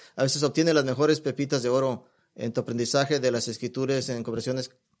 ¿Sabes? A veces obtienes las mejores pepitas de oro en tu aprendizaje de las escrituras en conversaciones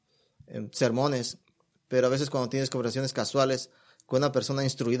en sermones, pero a veces cuando tienes conversaciones casuales con una persona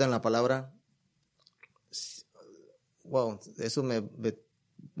instruida en la palabra, wow, eso me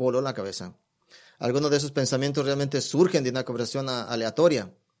voló la cabeza. Algunos de esos pensamientos realmente surgen de una conversación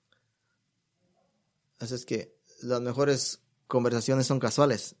aleatoria. Así es que las mejores conversaciones son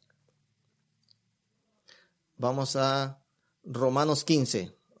casuales. Vamos a Romanos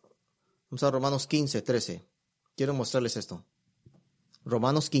 15. Vamos a Romanos 15, 13. Quiero mostrarles esto.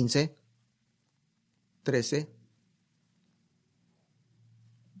 Romanos 15, 13.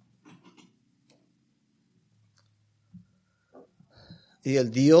 Y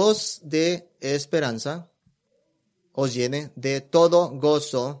el Dios de esperanza os llene de todo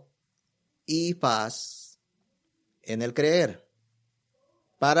gozo y paz en el creer,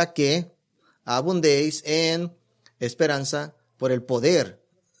 para que abundéis en esperanza por el poder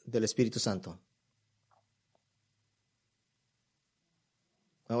del Espíritu Santo.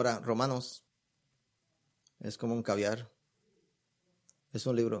 Ahora, Romanos es como un caviar. Es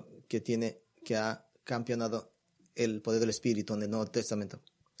un libro que ha campeonado el poder del Espíritu en el Nuevo Testamento.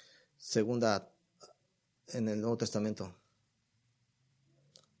 Segunda en el Nuevo Testamento.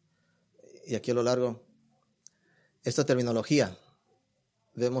 Y aquí a lo largo, esta terminología,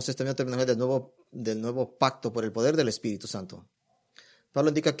 vemos esta misma terminología del nuevo pacto por el poder del Espíritu Santo. Pablo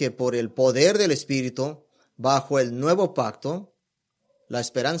indica que por el poder del Espíritu, bajo el nuevo pacto, la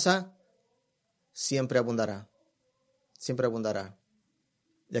esperanza siempre abundará. Siempre abundará.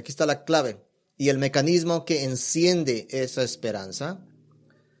 Y aquí está la clave. Y el mecanismo que enciende esa esperanza,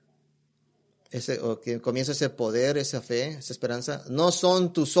 que comienza ese poder, esa fe, esa esperanza, no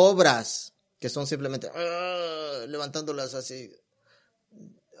son tus obras, que son simplemente levantándolas así.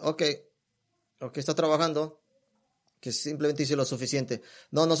 Ok, está trabajando, que simplemente hice lo suficiente.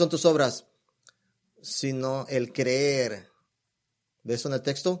 No son tus obras, sino el creer. ¿Ves eso en el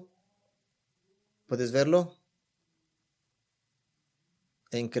texto? ¿Puedes verlo?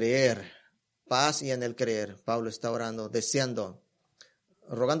 En creer. Paz y en el creer. Pablo está orando, deseando,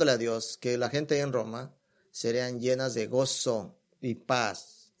 rogándole a Dios que la gente en Roma serían llenas de gozo y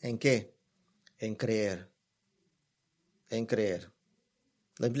paz. ¿En qué? En creer. En creer.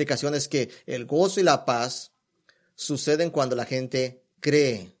 La implicación es que el gozo y la paz suceden cuando la gente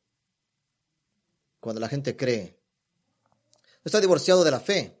cree. Cuando la gente cree. No está divorciado de la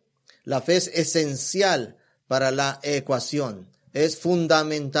fe. La fe es esencial para la ecuación. Es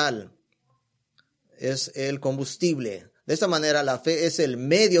fundamental. Es el combustible. De esta manera, la fe es el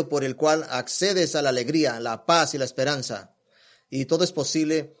medio por el cual accedes a la alegría, la paz y la esperanza. Y todo es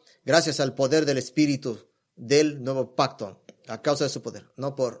posible gracias al poder del Espíritu del nuevo pacto, a causa de su poder.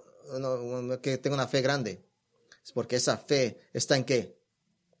 No que tenga una fe grande. Es porque esa fe está en qué.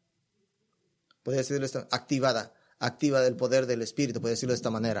 Puede decirlo esto, activa del poder del Espíritu, puede decirlo de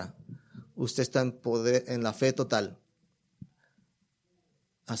esta manera. Usted está en la fe total.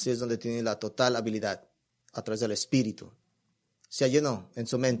 Así es donde tiene la total habilidad, a través del Espíritu. Se llenó en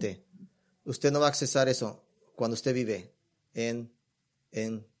su mente. Usted no va a accesar eso cuando usted vive en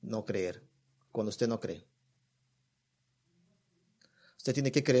no creer, cuando usted no cree. Usted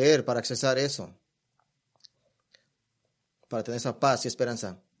tiene que creer para accesar eso, para tener esa paz y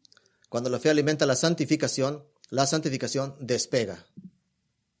esperanza. Cuando la fe alimenta la santificación despega.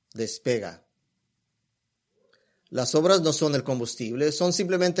 Las obras no son el combustible, son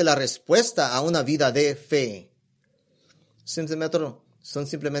simplemente la respuesta a una vida de fe. Son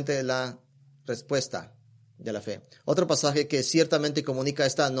simplemente la respuesta de la fe. Otro pasaje que ciertamente comunica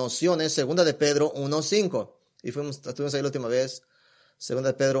esta noción es 2 de Pedro 1:5. Y estuvimos ahí la última vez. 2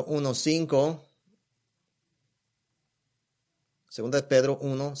 de Pedro 1:5. 2 de Pedro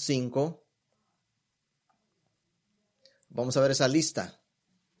 1:5. Vamos a ver esa lista.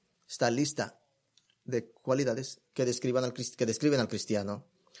 Esta lista de cualidades que describen al cristiano.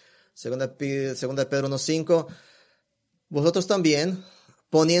 2 de Pedro 1:5. Vosotros también,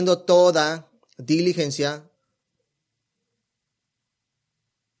 poniendo toda diligencia,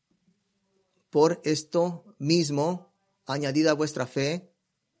 por esto mismo, añadida a vuestra fe,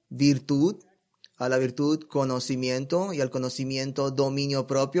 virtud, a la virtud conocimiento, y al conocimiento dominio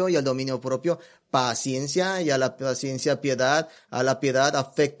propio, y al dominio propio paciencia, y a la paciencia piedad, a la piedad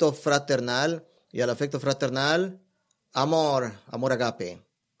afecto fraternal, y al afecto fraternal amor agape,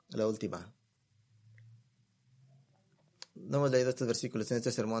 la última. No hemos leído estos versículos en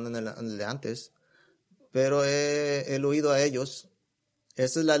este sermón en el de antes, pero he oído a ellos.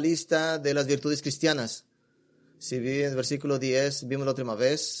 Esta es la lista de las virtudes cristianas. Si vi en el versículo 10, vimos la última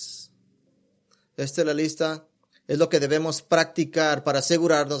vez. Esta es la lista. Es lo que debemos practicar para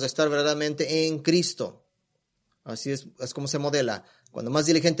asegurarnos de estar verdaderamente en Cristo. Así es como se modela Cuando más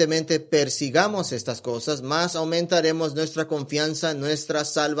diligentemente persigamos estas cosas, más aumentaremos nuestra confianza en nuestra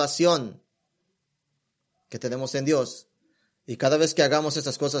salvación que tenemos en Dios. Y cada vez que hagamos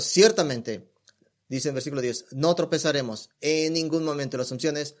estas cosas, ciertamente, dice en versículo 10, no tropezaremos en ningún momento. La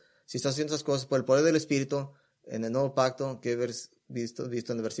asunción es, si estás haciendo estas cosas por el poder del Espíritu, en el nuevo pacto que he visto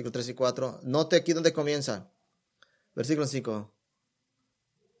en el versículo 3 y 4, note aquí donde comienza. Versículo 5.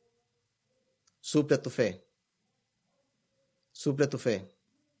 Suple tu fe. Suple tu fe.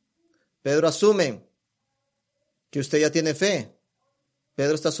 Pedro asume que usted ya tiene fe.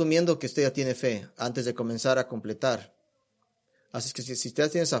 Pedro está asumiendo que usted ya tiene fe antes de comenzar a completar. Así que si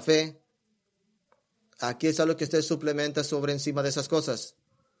usted tiene esa fe, aquí es algo que usted suplementa sobre encima de esas cosas.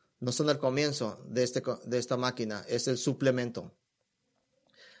 No son el comienzo de esta máquina, es el suplemento.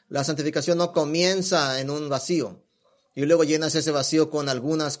 La santificación no comienza en un vacío y luego llenas ese vacío con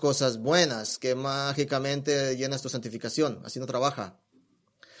algunas cosas buenas que mágicamente llenas tu santificación. Así no trabaja.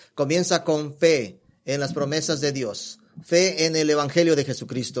 Comienza con fe en las promesas de Dios, fe en el Evangelio de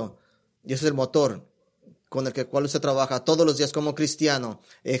Jesucristo. Y ese es el motor con el cual usted trabaja todos los días como cristiano.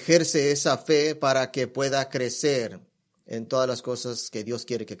 Ejerce esa fe para que pueda crecer en todas las cosas que Dios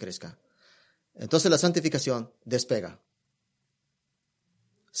quiere que crezca. Entonces la santificación despega.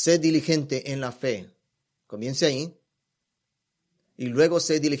 Sé diligente en la fe. Comience ahí. Y luego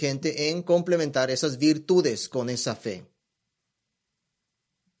sé diligente en complementar esas virtudes con esa fe.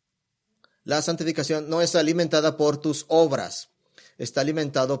 La santificación no es alimentada por tus obras. Está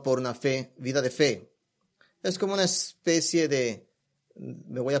alimentado por una fe, vida de fe. Es como una especie de...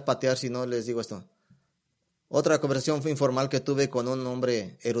 Me voy a patear si no les digo esto. Otra conversación informal que tuve con un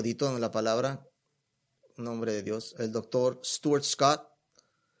hombre erudito en la palabra, un hombre de Dios, el doctor Stuart Scott,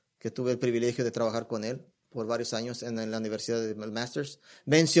 que tuve el privilegio de trabajar con él por varios años en la Universidad de Masters,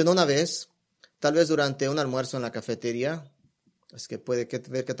 mencionó una vez, tal vez durante un almuerzo en la cafetería, es que puede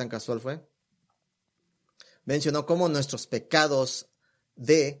ver qué tan casual fue, mencionó cómo nuestros pecados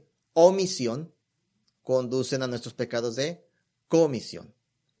de omisión conducen a nuestros pecados de comisión.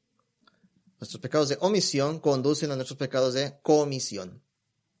 Nuestros pecados de omisión conducen a nuestros pecados de comisión.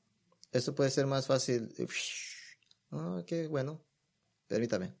 Esto puede ser más fácil. Qué bueno.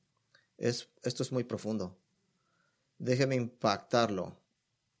 Permítame. Esto es muy profundo. Déjeme impactarlo.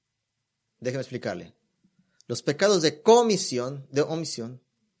 Déjeme explicarle. Los pecados de comisión, de omisión,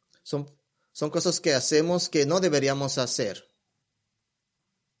 son cosas que hacemos que no deberíamos hacer.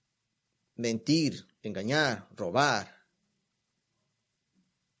 Mentir, engañar, robar.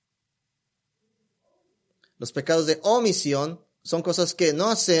 Los pecados de omisión son cosas que no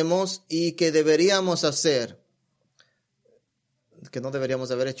hacemos y que deberíamos hacer, que no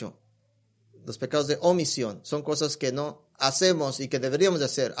deberíamos haber hecho. Los pecados de omisión son cosas que no hacemos y que deberíamos de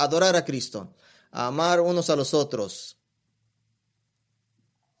hacer. Adorar a Cristo, amar unos a los otros.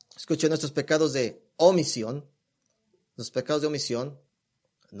 Escuchen nuestros pecados de omisión. Los pecados de omisión,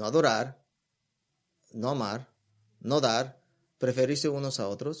 no adorar, no amar, no dar, preferirse unos a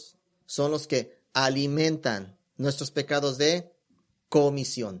otros, son los que alimentan nuestros pecados de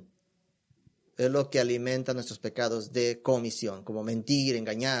comisión. Es lo que alimenta nuestros pecados de comisión, como mentir,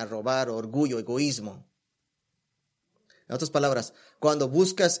 engañar, robar, orgullo, egoísmo. En otras palabras, cuando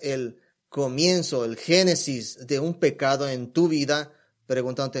buscas el comienzo, el génesis de un pecado en tu vida,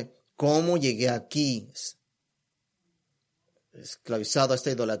 preguntándote, ¿cómo llegué aquí? Esclavizado a esta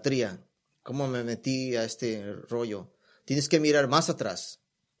idolatría. ¿Cómo me metí a este rollo? Tienes que mirar más atrás.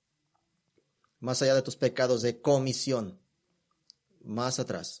 Más allá de tus pecados de comisión. Más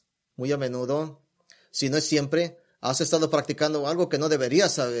atrás. Muy a menudo, si no es siempre, has estado practicando algo que no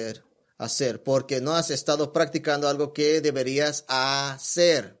deberías saber hacer, porque no has estado practicando algo que deberías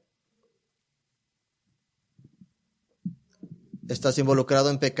hacer. Estás involucrado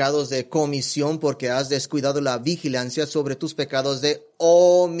en pecados de comisión porque has descuidado la vigilancia sobre tus pecados de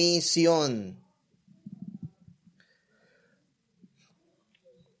omisión.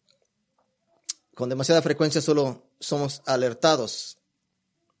 Con demasiada frecuencia solo somos alertados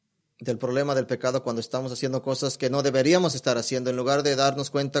del problema del pecado cuando estamos haciendo cosas que no deberíamos estar haciendo, en lugar de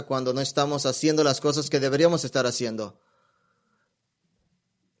darnos cuenta cuando no estamos haciendo las cosas que deberíamos estar haciendo.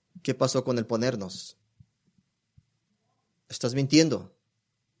 ¿Qué pasó con el ponernos? Estás mintiendo.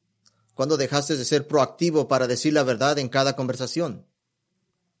 ¿Cuándo dejaste de ser proactivo para decir la verdad en cada conversación?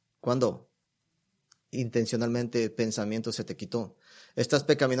 ¿Cuándo intencionalmente el pensamiento se te quitó? Estás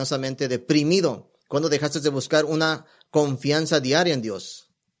pecaminosamente deprimido. ¿Cuándo dejaste de buscar una confianza diaria en Dios?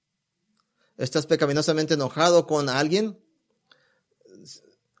 ¿Estás pecaminosamente enojado con alguien?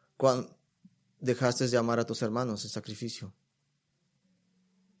 ¿Cuándo dejaste de amar a tus hermanos en sacrificio?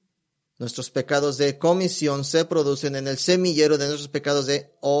 Nuestros pecados de comisión se producen en el semillero de nuestros pecados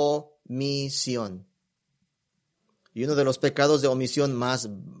de omisión. Y uno de los pecados de omisión más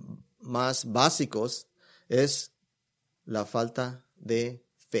básicos es la falta de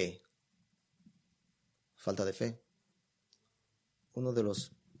fe. Falta de fe. Uno de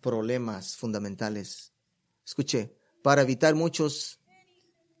los problemas fundamentales. Escuche, para evitar muchos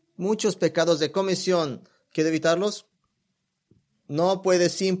pecados de comisión, ¿quiere evitarlos? No puede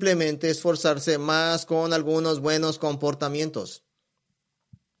simplemente esforzarse más con algunos buenos comportamientos.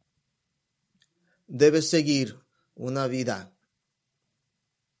 Debe seguir una vida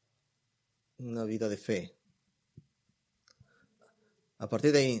de fe. A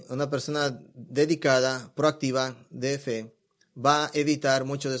partir de ahí, una persona dedicada, proactiva, de fe, va a evitar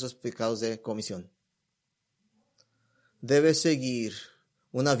muchos de esos pecados de comisión. Debe seguir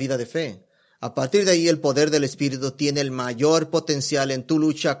una vida de fe. A partir de ahí, el poder del Espíritu tiene el mayor potencial en tu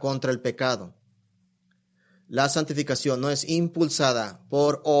lucha contra el pecado. La santificación no es impulsada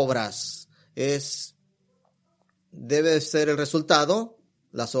por obras. Debe ser el resultado,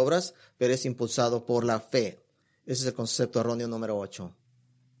 las obras, pero es impulsado por la fe. Ese es el concepto erróneo número 8.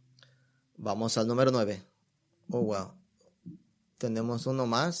 Vamos al número 9. Oh, wow. ¿Tenemos uno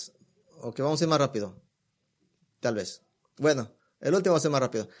más? Ok, vamos a ir más rápido. Tal vez. Bueno, el último va a ser más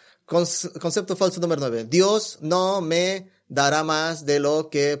rápido. Concepto falso número 9. Dios no me dará más de lo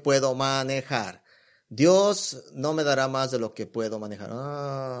que puedo manejar. Dios no me dará más de lo que puedo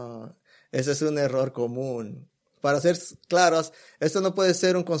manejar. Ese es un error común. Para ser claros, esto no puede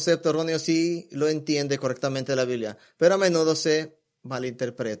ser un concepto erróneo si lo entiende correctamente la Biblia, pero a menudo se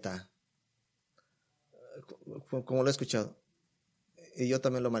malinterpreta, como lo he escuchado. Y yo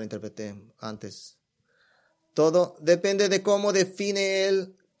también lo malinterpreté antes. Todo depende de cómo define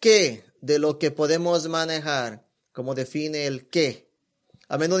el qué, de lo que podemos manejar, cómo define el qué.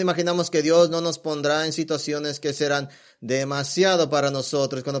 A menudo imaginamos que Dios no nos pondrá en situaciones que serán demasiado para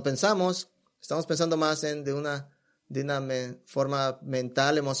nosotros. Cuando estamos pensando más de una forma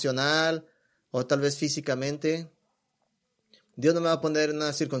mental, emocional o tal vez físicamente. Dios no me va a poner en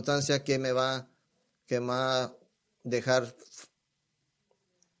una circunstancia que me va a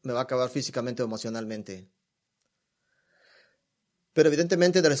acabar físicamente o emocionalmente. Pero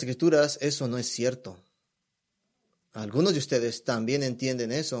evidentemente de las Escrituras eso no es cierto. Algunos de ustedes también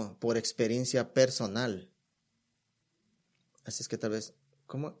entienden eso por experiencia personal. Así es que tal vez,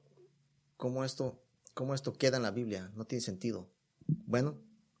 ¿cómo esto queda en la Biblia? No tiene sentido. Bueno,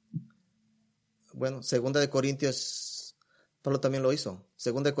 2 de Corintios, Pablo también lo hizo.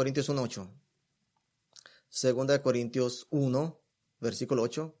 2 de Corintios 1:8. 2 de Corintios 1, versículo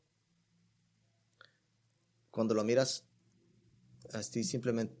 8. Cuando lo miras, así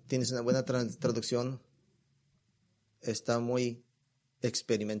simplemente tienes una buena traducción. Está muy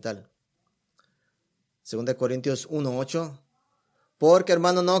experimental. 2 de Corintios 1:8. Porque,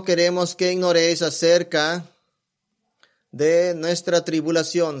 hermano, no queremos que ignoréis acerca de nuestra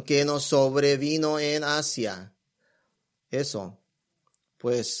tribulación que nos sobrevino en Asia. Eso,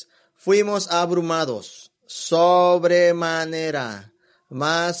 pues fuimos abrumados sobremanera,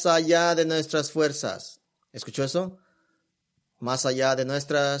 más allá de nuestras fuerzas. ¿Escuchó eso? Más allá de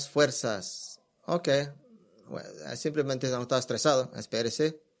nuestras fuerzas. Ok, bueno, simplemente no estaba estresado,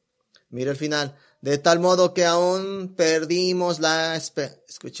 espérese. Mira el final. De tal modo que aún perdimos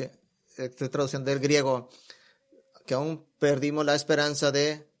escuche, esta traducción del griego, que aún perdimos la esperanza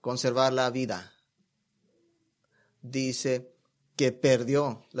de conservar la vida. Dice que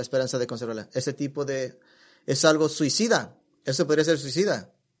perdió la esperanza de conservarla. Es algo suicida. Eso podría ser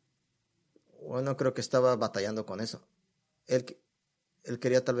suicida. Bueno, creo que estaba batallando con eso. Él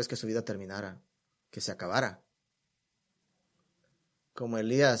quería tal vez que su vida terminara, que se acabara. Como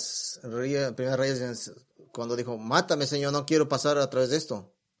Elías, Primera Reyes, cuando dijo, mátame, Señor, no quiero pasar a través de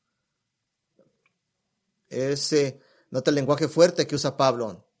esto. Nota el lenguaje fuerte que usa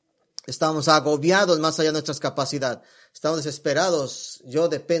Pablo. Estamos agobiados más allá de nuestras capacidades. Estamos desesperados. Yo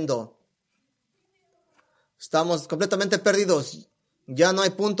dependo. Estamos completamente perdidos. Ya no hay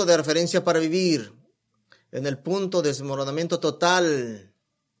punto de referencia para vivir. En el punto de desmoronamiento total.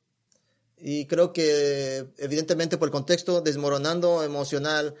 Y creo que evidentemente por el contexto, desmoronando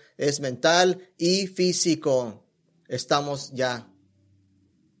emocional es mental y físico. Estamos ya.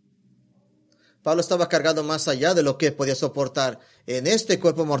 Pablo estaba cargado más allá de lo que podía soportar en este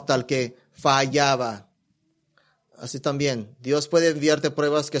cuerpo mortal que fallaba. Así también, Dios puede enviarte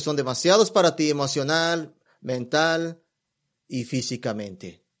pruebas que son demasiados para ti emocional, mental y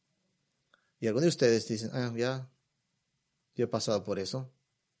físicamente. Y algunos de ustedes dicen, yo he pasado por eso.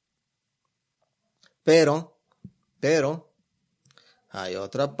 Pero, Hay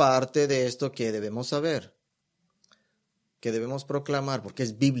otra parte de esto que debemos saber, que debemos proclamar, porque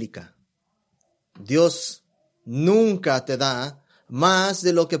es bíblica. Dios nunca te da más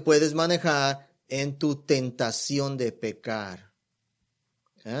de lo que puedes manejar en tu tentación de pecar.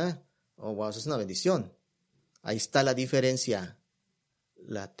 Oh, wow, eso es una bendición. Ahí está la diferencia.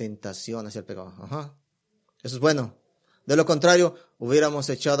 La tentación hacia el pecado. Ajá. Eso es bueno. De lo contrario, hubiéramos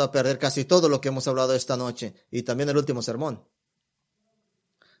echado a perder casi todo lo que hemos hablado esta noche y también el último sermón.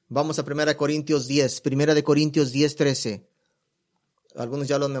 Vamos a 1 Corintios 10, 1 Corintios 10, 13. Algunos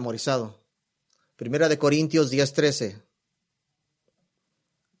ya lo han memorizado. 1 Corintios 10, 13.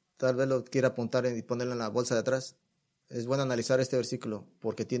 Tal vez lo quiera apuntar y ponerlo en la bolsa de atrás. Es bueno analizar este versículo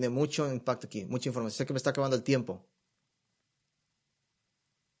porque tiene mucho impacto aquí, mucha información. Sé que me está acabando el tiempo.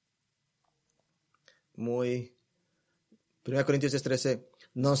 1 Corintios 10, 13.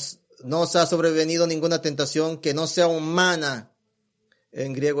 No os ha sobrevenido ninguna tentación que no sea humana.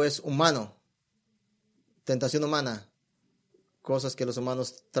 En griego es humano. Tentación humana. Cosas que los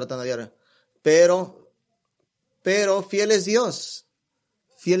humanos tratan a diario. Pero fiel es Dios.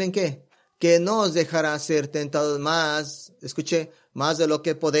 ¿Fiel en qué? Que no os dejará ser tentados más, escuche, más de lo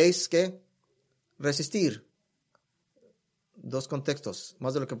que podéis, ¿qué? Resistir. Dos contextos,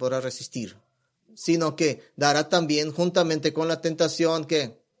 más de lo que podrás resistir. Sino que dará también, juntamente con la tentación,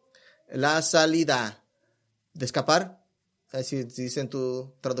 ¿qué? La salida de escapar. Así dice en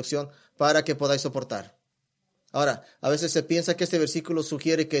tu traducción, para que podáis soportar. Ahora, a veces se piensa que este versículo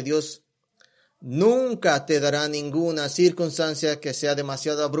sugiere que Dios nunca te dará ninguna circunstancia que sea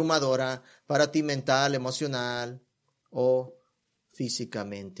demasiado abrumadora para ti mental, emocional o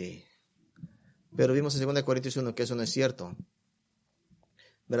físicamente. Pero vimos en 2 Corintios 1 que eso no es cierto.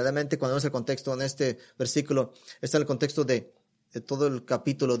 Verdaderamente, cuando vemos el contexto en este versículo, está en el contexto de todo el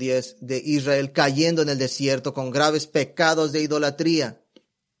capítulo 10 de Israel cayendo en el desierto con graves pecados de idolatría.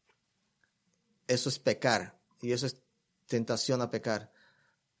 Eso es pecar y eso es tentación a pecar.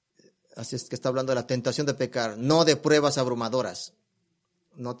 Así es que está hablando de la tentación de pecar, no de pruebas abrumadoras.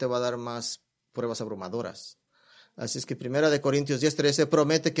 No te va a dar más pruebas abrumadoras. Así es que 1 Corintios 10:13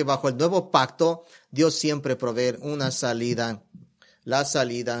 promete que bajo el nuevo pacto Dios siempre provee una salida. La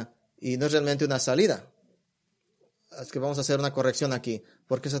salida, y no es realmente una salida. Es que vamos a hacer una corrección aquí,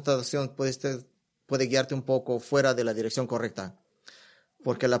 porque esa traducción puede guiarte un poco fuera de la dirección correcta.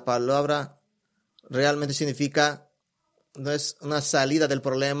 Porque la palabra realmente significa, no es una salida del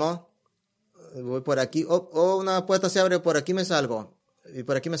problema. Voy por aquí, una puerta se abre, por aquí me salgo, y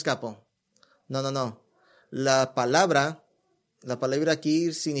por aquí me escapo. No. La palabra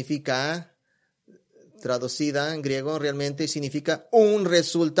aquí significa, traducida en griego, realmente significa un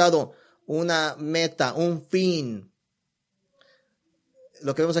resultado, una meta, un fin.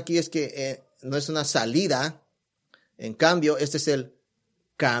 Lo que vemos aquí es que no es una salida, en cambio, este es el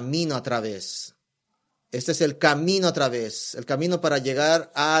camino a través. Este es el camino a través, el camino para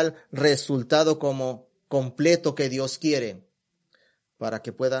llegar al resultado como completo que Dios quiere, para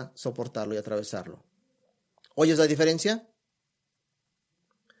que pueda soportarlo y atravesarlo. ¿Oyes la diferencia?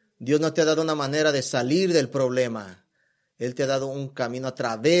 Dios no te ha dado una manera de salir del problema. Él te ha dado un camino a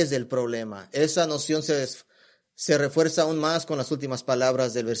través del problema. Esa noción se refuerza aún más con las últimas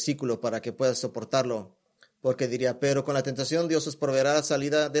palabras del versículo para que puedas soportarlo. Porque diría, pero con la tentación Dios os proveerá la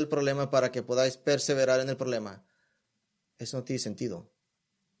salida del problema para que podáis perseverar en el problema. Eso no tiene sentido.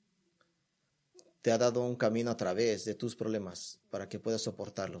 Te ha dado un camino a través de tus problemas para que puedas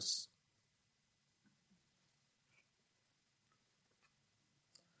soportarlos.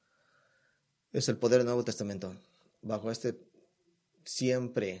 Es el poder del Nuevo Testamento. Bajo este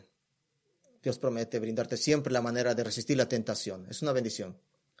siempre Dios promete brindarte siempre la manera de resistir la tentación. Es una bendición.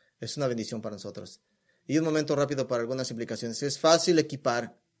 Es una bendición para nosotros. Y un momento rápido para algunas implicaciones. Es fácil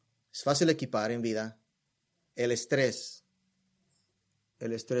equipar en vida el estrés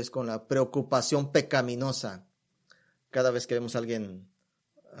con la preocupación pecaminosa. Cada vez que vemos a alguien,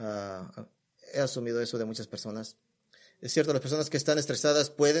 he asumido eso de muchas personas. Es cierto, las personas que están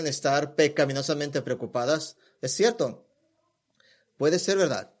estresadas pueden estar pecaminosamente preocupadas. Es cierto, puede ser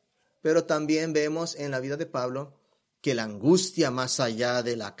verdad. Pero también vemos en la vida de Pablo que la angustia más allá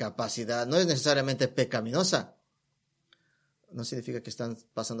de la capacidad no es necesariamente pecaminosa. No significa que están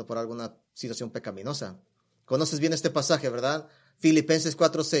pasando por alguna situación pecaminosa. Conoces bien este pasaje, ¿verdad? Filipenses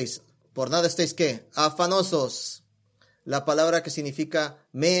 4:6. Por nada estéis, ¿qué? Afanosos. La palabra que significa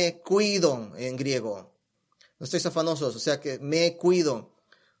me cuido en griego. No estéis afanosos, o sea que me cuido.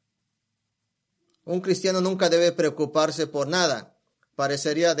 Un cristiano nunca debe preocuparse por nada.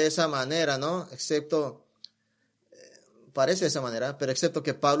 Parecería de esa manera, ¿no? Parece de esa manera, pero excepto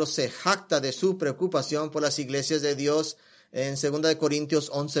que Pablo se jacta de su preocupación por las iglesias de Dios En 2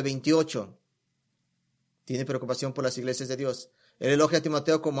 Corintios 11:28. Tiene preocupación por las iglesias de Dios. Él elogia a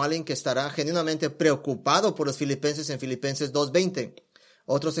Timoteo como alguien que estará genuinamente preocupado por los filipenses en Filipenses 2:20.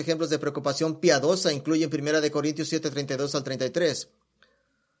 Otros ejemplos de preocupación piadosa incluyen 1 Corintios 7:32 al 33.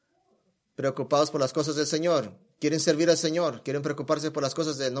 Preocupados por las cosas del Señor. Quieren servir al Señor. Quieren preocuparse por las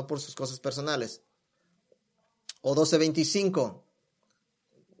cosas de Él, no por sus cosas personales. O 12:25.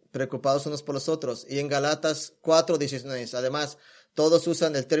 Preocupados unos por los otros. Y en Galatas 4:19. Además, todos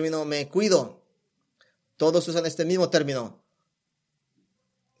usan el término me cuido. Todos usan este mismo término,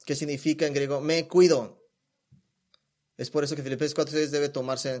 que significa en griego me cuido. Es por eso que Filipenses 4:6 debe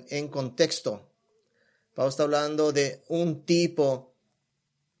tomarse en contexto. Pablo está hablando de un tipo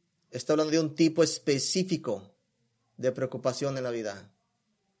específico de preocupación en la vida.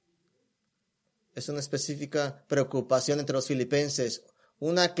 Es una específica preocupación entre los filipenses,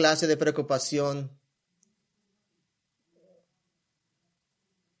 una clase de preocupación.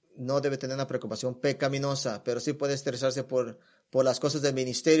 No debe tener una preocupación pecaminosa, pero sí puede estresarse por las cosas del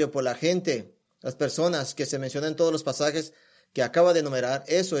ministerio, por la gente, las personas que se mencionan en todos los pasajes que acaba de enumerar.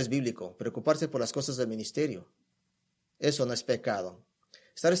 Eso es bíblico, preocuparse por las cosas del ministerio. Eso no es pecado.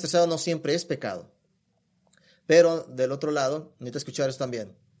 Estar estresado no siempre es pecado. Pero del otro lado, necesito escuchar eso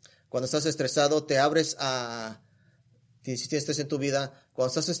también. Cuando estás estresado, te abres si tienes estrés en tu vida, cuando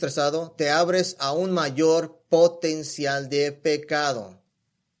estás estresado, te abres a un mayor potencial de pecado.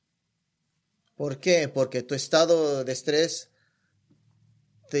 ¿Por qué? Porque tu estado de estrés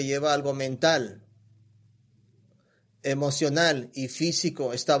te lleva a algo mental, emocional y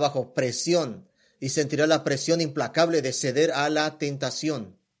físico. Está bajo presión y sentirá la presión implacable de ceder a la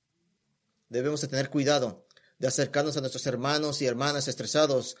tentación. Debemos de tener cuidado de acercarnos a nuestros hermanos y hermanas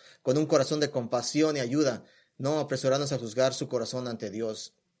estresados con un corazón de compasión y ayuda, no apresurarnos a juzgar su corazón ante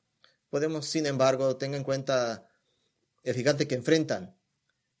Dios. Podemos, sin embargo, tener en cuenta el gigante que enfrentan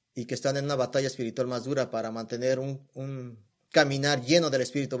y que están en una batalla espiritual más dura para mantener un caminar lleno del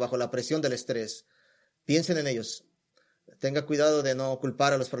Espíritu bajo la presión del estrés. Piensen en ellos. Tenga cuidado de no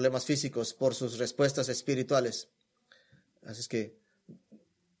culpar a los problemas físicos por sus respuestas espirituales. Así es que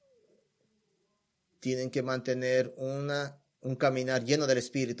tienen que mantener un caminar lleno del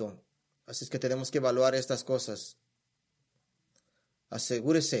Espíritu. Así es que tenemos que evaluar estas cosas.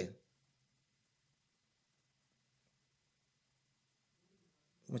 Asegúrese.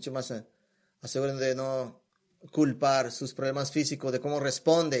 Mucho más, asegúrense de no culpar sus problemas físicos, de cómo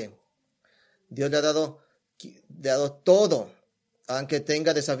responde. Dios le ha dado todo, aunque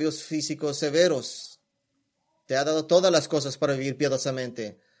tenga desafíos físicos severos. Te ha dado todas las cosas para vivir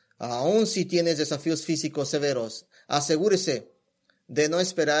piadosamente. Aun si tienes desafíos físicos severos, asegúrese de no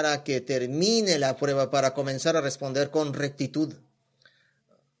esperar a que termine la prueba para comenzar a responder con rectitud.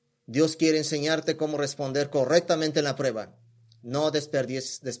 Dios quiere enseñarte cómo responder correctamente en la prueba. No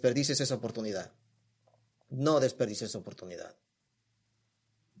desperdicies esa oportunidad. No desperdicies esa oportunidad.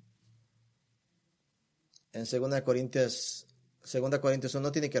 En 2 Corintios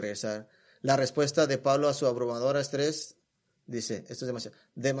 1 tiene que regresar. La respuesta de Pablo a su abrumador estrés dice, esto es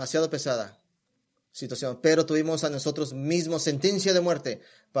demasiado pesada situación, pero tuvimos a nosotros mismos sentencia de muerte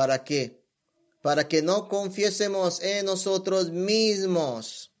para que no confiésemos en nosotros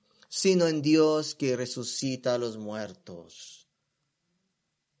mismos, sino en Dios que resucita a los muertos,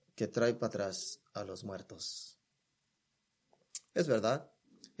 que trae para atrás a los muertos. Es verdad,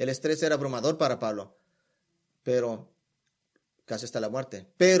 el estrés era abrumador para Pablo, pero casi hasta la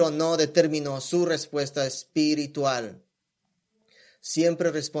muerte, pero no determinó su respuesta espiritual. Siempre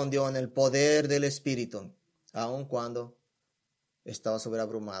respondió en el poder del Espíritu, aun cuando estaba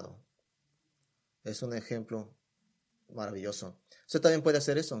sobreabrumado. Es un ejemplo maravilloso. Usted también puede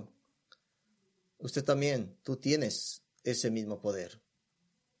hacer eso. Tú tienes ese mismo poder.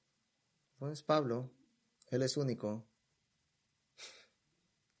 No es Pablo, él es único.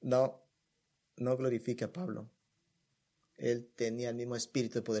 No glorifique a Pablo. Él tenía el mismo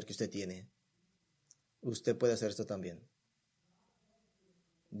espíritu de poder que usted tiene. Usted puede hacer esto también.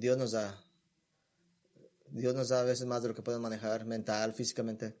 Dios nos da a veces más de lo que podemos manejar mental,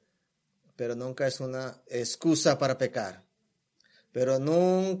 físicamente, pero nunca es una excusa para pecar.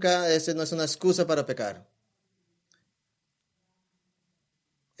 Ese no es una excusa para pecar.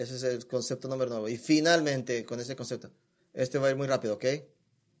 Ese es el concepto número 9. Y finalmente, con ese concepto, va a ir muy rápido, ¿ok?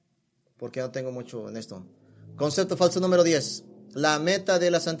 Porque no tengo mucho en esto. Concepto falso número 10. La meta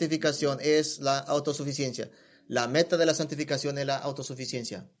de la santificación es la autosuficiencia. La meta de la santificación es la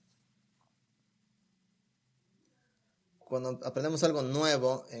autosuficiencia. Cuando aprendemos algo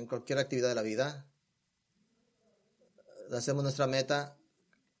nuevo en cualquier actividad de la vida, hacemos nuestra meta,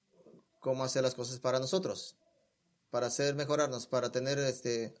 cómo hacer las cosas para nosotros. para hacer mejorarnos, para tener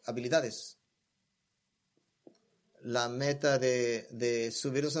habilidades. La meta de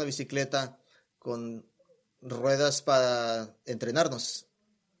subirnos a una bicicleta con ruedas para entrenarnos.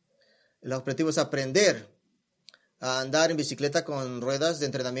 El objetivo es aprender a andar en bicicleta con ruedas de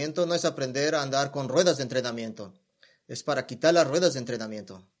entrenamiento. No es aprender a andar con ruedas de entrenamiento. Es para quitar las ruedas de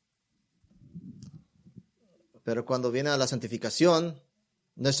entrenamiento. Pero cuando viene a la santificación,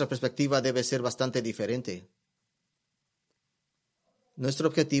 nuestra perspectiva debe ser bastante diferente. Nuestro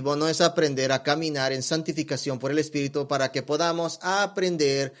objetivo no es aprender a caminar en santificación por el Espíritu para que podamos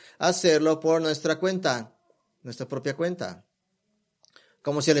aprender a hacerlo por nuestra cuenta, nuestra propia cuenta.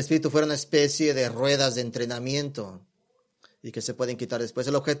 Como si el Espíritu fuera una especie de ruedas de entrenamiento y que se pueden quitar después.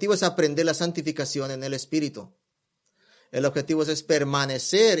 El objetivo es aprender la santificación en el Espíritu. El objetivo es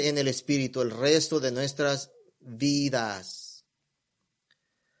permanecer en el Espíritu el resto de nuestras vidas.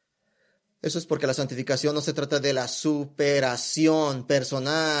 Eso es porque la santificación no se trata de la superación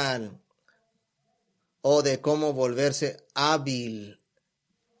personal o de cómo volverse hábil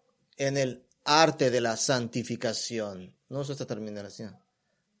en el arte de la santificación. No uso esta terminación.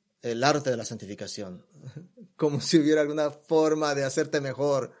 El arte de la santificación. Como si hubiera alguna forma de hacerte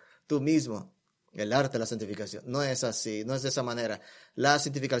mejor tú mismo. El arte de la santificación. No es así, no es de esa manera. La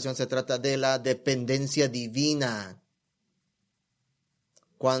santificación se trata de la dependencia divina.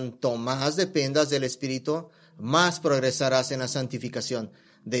 Cuanto más dependas del Espíritu, más progresarás en la santificación.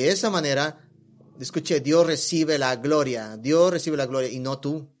 De esa manera, escuche, Dios recibe la gloria. Dios recibe la gloria y no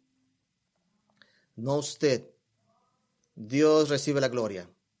tú. No usted. Dios recibe la gloria.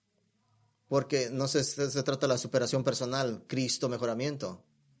 Porque no se trata de la superación personal, Cristo mejoramiento.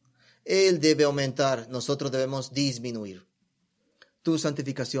 Él debe aumentar, nosotros debemos disminuir. Tu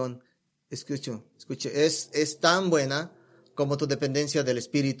santificación, escuche, es tan buena como tu dependencia del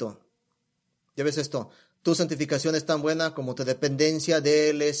Espíritu. ¿Ya ves esto? Tu santificación es tan buena como tu dependencia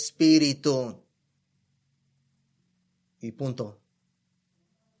del Espíritu. Y punto.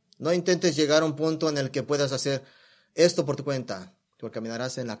 No intentes llegar a un punto en el que puedas hacer esto por tu cuenta, porque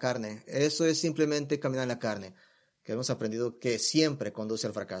caminarás en la carne. Eso es simplemente caminar en la carne, que hemos aprendido que siempre conduce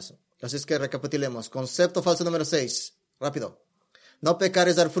al fracaso. Así es que recapitulemos. Concepto falso número 6. Rápido. No pecar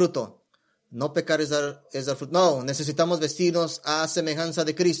es dar fruto. No pecar es dar fruto. No, necesitamos vestirnos a semejanza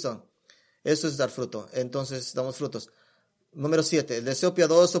de Cristo. Eso es dar fruto. Entonces damos frutos. Número 7. El deseo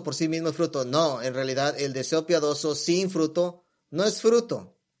piadoso por sí mismo es fruto. No, en realidad el deseo piadoso sin fruto no es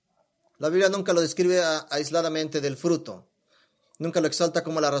fruto. La Biblia nunca lo describe aisladamente del fruto. Nunca lo exalta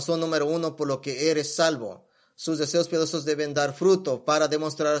como la razón número 1 por lo que eres salvo. Sus deseos piadosos deben dar fruto para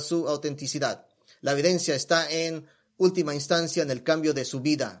demostrar su autenticidad. La evidencia está en última instancia en el cambio de su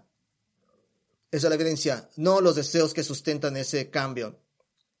vida. Esa es la evidencia, no los deseos que sustentan ese cambio.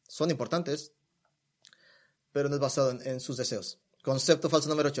 Son importantes, pero no es basado en sus deseos. Concepto falso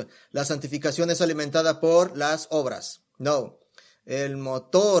número 8. La santificación es alimentada por las obras. No, el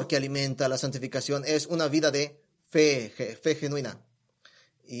motor que alimenta la santificación es una vida de fe genuina.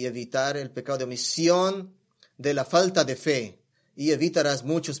 Y evitar el pecado de omisión de la falta de fe. Y evitarás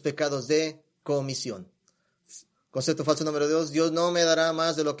muchos pecados de comisión. Concepto falso número 2, Dios no me dará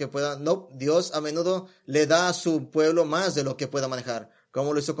más de lo que pueda. No, Dios a menudo le da a su pueblo más de lo que pueda manejar,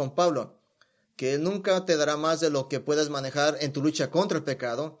 como lo hizo con Pablo, que Él nunca te dará más de lo que puedas manejar en tu lucha contra el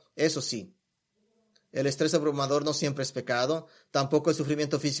pecado. Eso sí, el estrés abrumador no siempre es pecado, tampoco el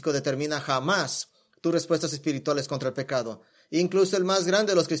sufrimiento físico determina jamás tus respuestas espirituales contra el pecado. Incluso el más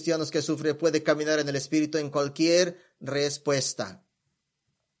grande de los cristianos que sufre puede caminar en el Espíritu en cualquier respuesta.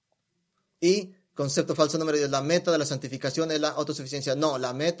 Y concepto falso número 10. La meta de la santificación es la autosuficiencia. No,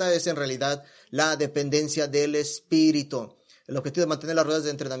 la meta es en realidad la dependencia del Espíritu. El objetivo es mantener las ruedas de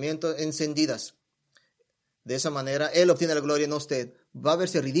entrenamiento encendidas. De esa manera, Él obtiene la gloria, no usted. Va a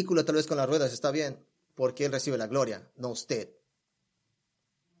verse ridículo tal vez con las ruedas, está bien, porque Él recibe la gloria, no usted.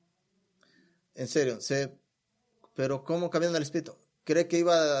 En serio, pero ¿cómo cambiando el Espíritu? ¿Cree que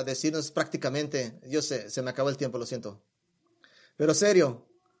iba a decirnos prácticamente? Yo sé, se me acabó el tiempo, lo siento. Pero serio,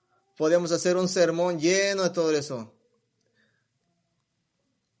 podemos hacer un sermón lleno de todo eso.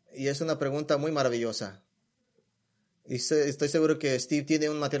 Y es una pregunta muy maravillosa. Y estoy seguro que Steve tiene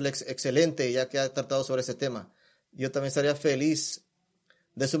un material excelente ya que ha tratado sobre ese tema. Yo también estaría feliz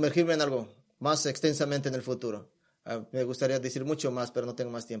de sumergirme en algo más extensamente en el futuro. Me gustaría decir mucho más, pero no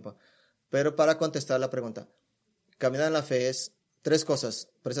tengo más tiempo. Pero para contestar la pregunta, caminar en la fe es 3 cosas.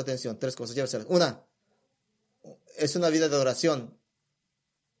 Presta atención, 3 cosas. Llévaselas. 1, es una vida de adoración.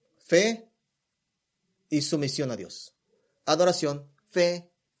 Fe y sumisión a Dios. Adoración,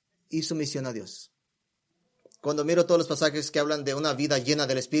 fe y sumisión a Dios. Cuando miro todos los pasajes que hablan de una vida llena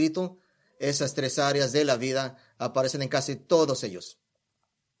del Espíritu, esas tres áreas de la vida aparecen en casi todos ellos.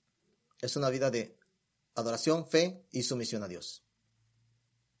 Es una vida de adoración, fe y sumisión a Dios.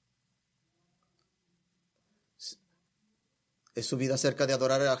 Es su vida acerca de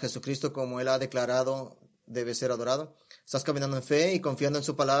adorar a Jesucristo como Él ha declarado debe ser adorado. Estás caminando en fe y confiando en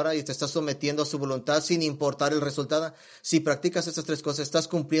su palabra y te estás sometiendo a su voluntad sin importar el resultado. Si practicas estas tres cosas, estás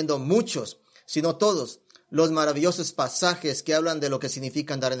cumpliendo muchos, si no todos, los maravillosos pasajes que hablan de lo que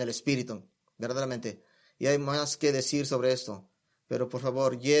significa andar en el Espíritu, verdaderamente. Y hay más que decir sobre esto, pero por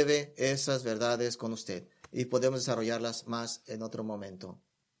favor, lleve esas verdades con usted y podemos desarrollarlas más en otro momento.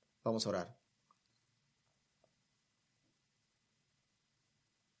 Vamos a orar.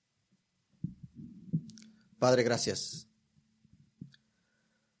 Padre, gracias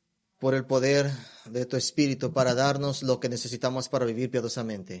por el poder de tu Espíritu para darnos lo que necesitamos para vivir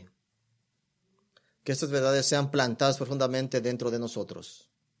piadosamente. Que estas verdades sean plantadas profundamente dentro de nosotros.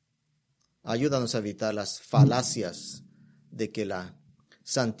 Ayúdanos a evitar las falacias de que la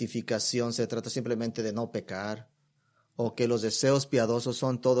santificación se trata simplemente de no pecar o que los deseos piadosos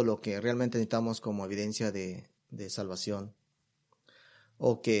son todo lo que realmente necesitamos como evidencia de salvación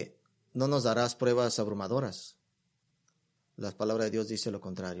o que no nos darás pruebas abrumadoras. La palabra de Dios dice lo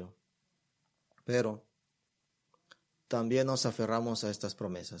contrario. Pero también nos aferramos a estas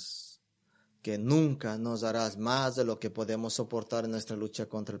promesas, que nunca nos darás más de lo que podemos soportar en nuestra lucha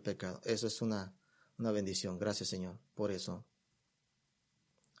contra el pecado. Eso es una bendición. Gracias, Señor, por eso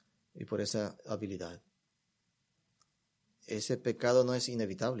y por esa habilidad. Ese pecado no es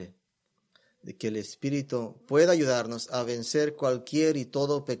inevitable, de que el Espíritu pueda ayudarnos a vencer cualquier y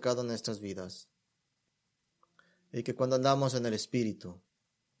todo pecado en nuestras vidas. Y que cuando andamos en el Espíritu,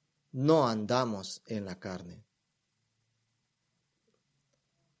 no andamos en la carne.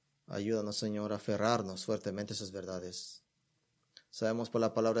 Ayúdanos, Señor, a aferrarnos fuertemente a esas verdades. Sabemos por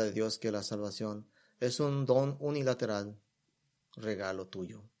la palabra de Dios que la salvación es un don unilateral, regalo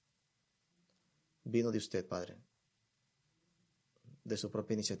tuyo. Vino de usted, Padre, de su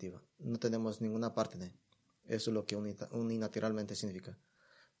propia iniciativa. No tenemos ninguna parte de eso, es lo que unilateralmente significa.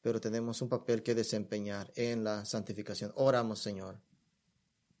 Pero tenemos un papel que desempeñar en la santificación. Oramos, Señor.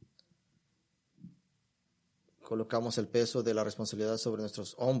 Colocamos el peso de la responsabilidad sobre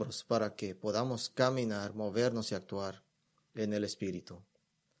nuestros hombros para que podamos caminar, movernos y actuar en el Espíritu.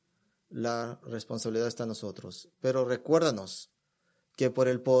 La responsabilidad está en nosotros, pero recuérdanos que el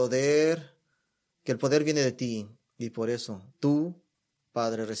poder viene de ti y por eso tú,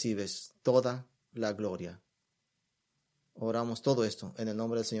 Padre, recibes toda la gloria. Oramos todo esto en el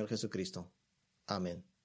nombre del Señor Jesucristo. Amén.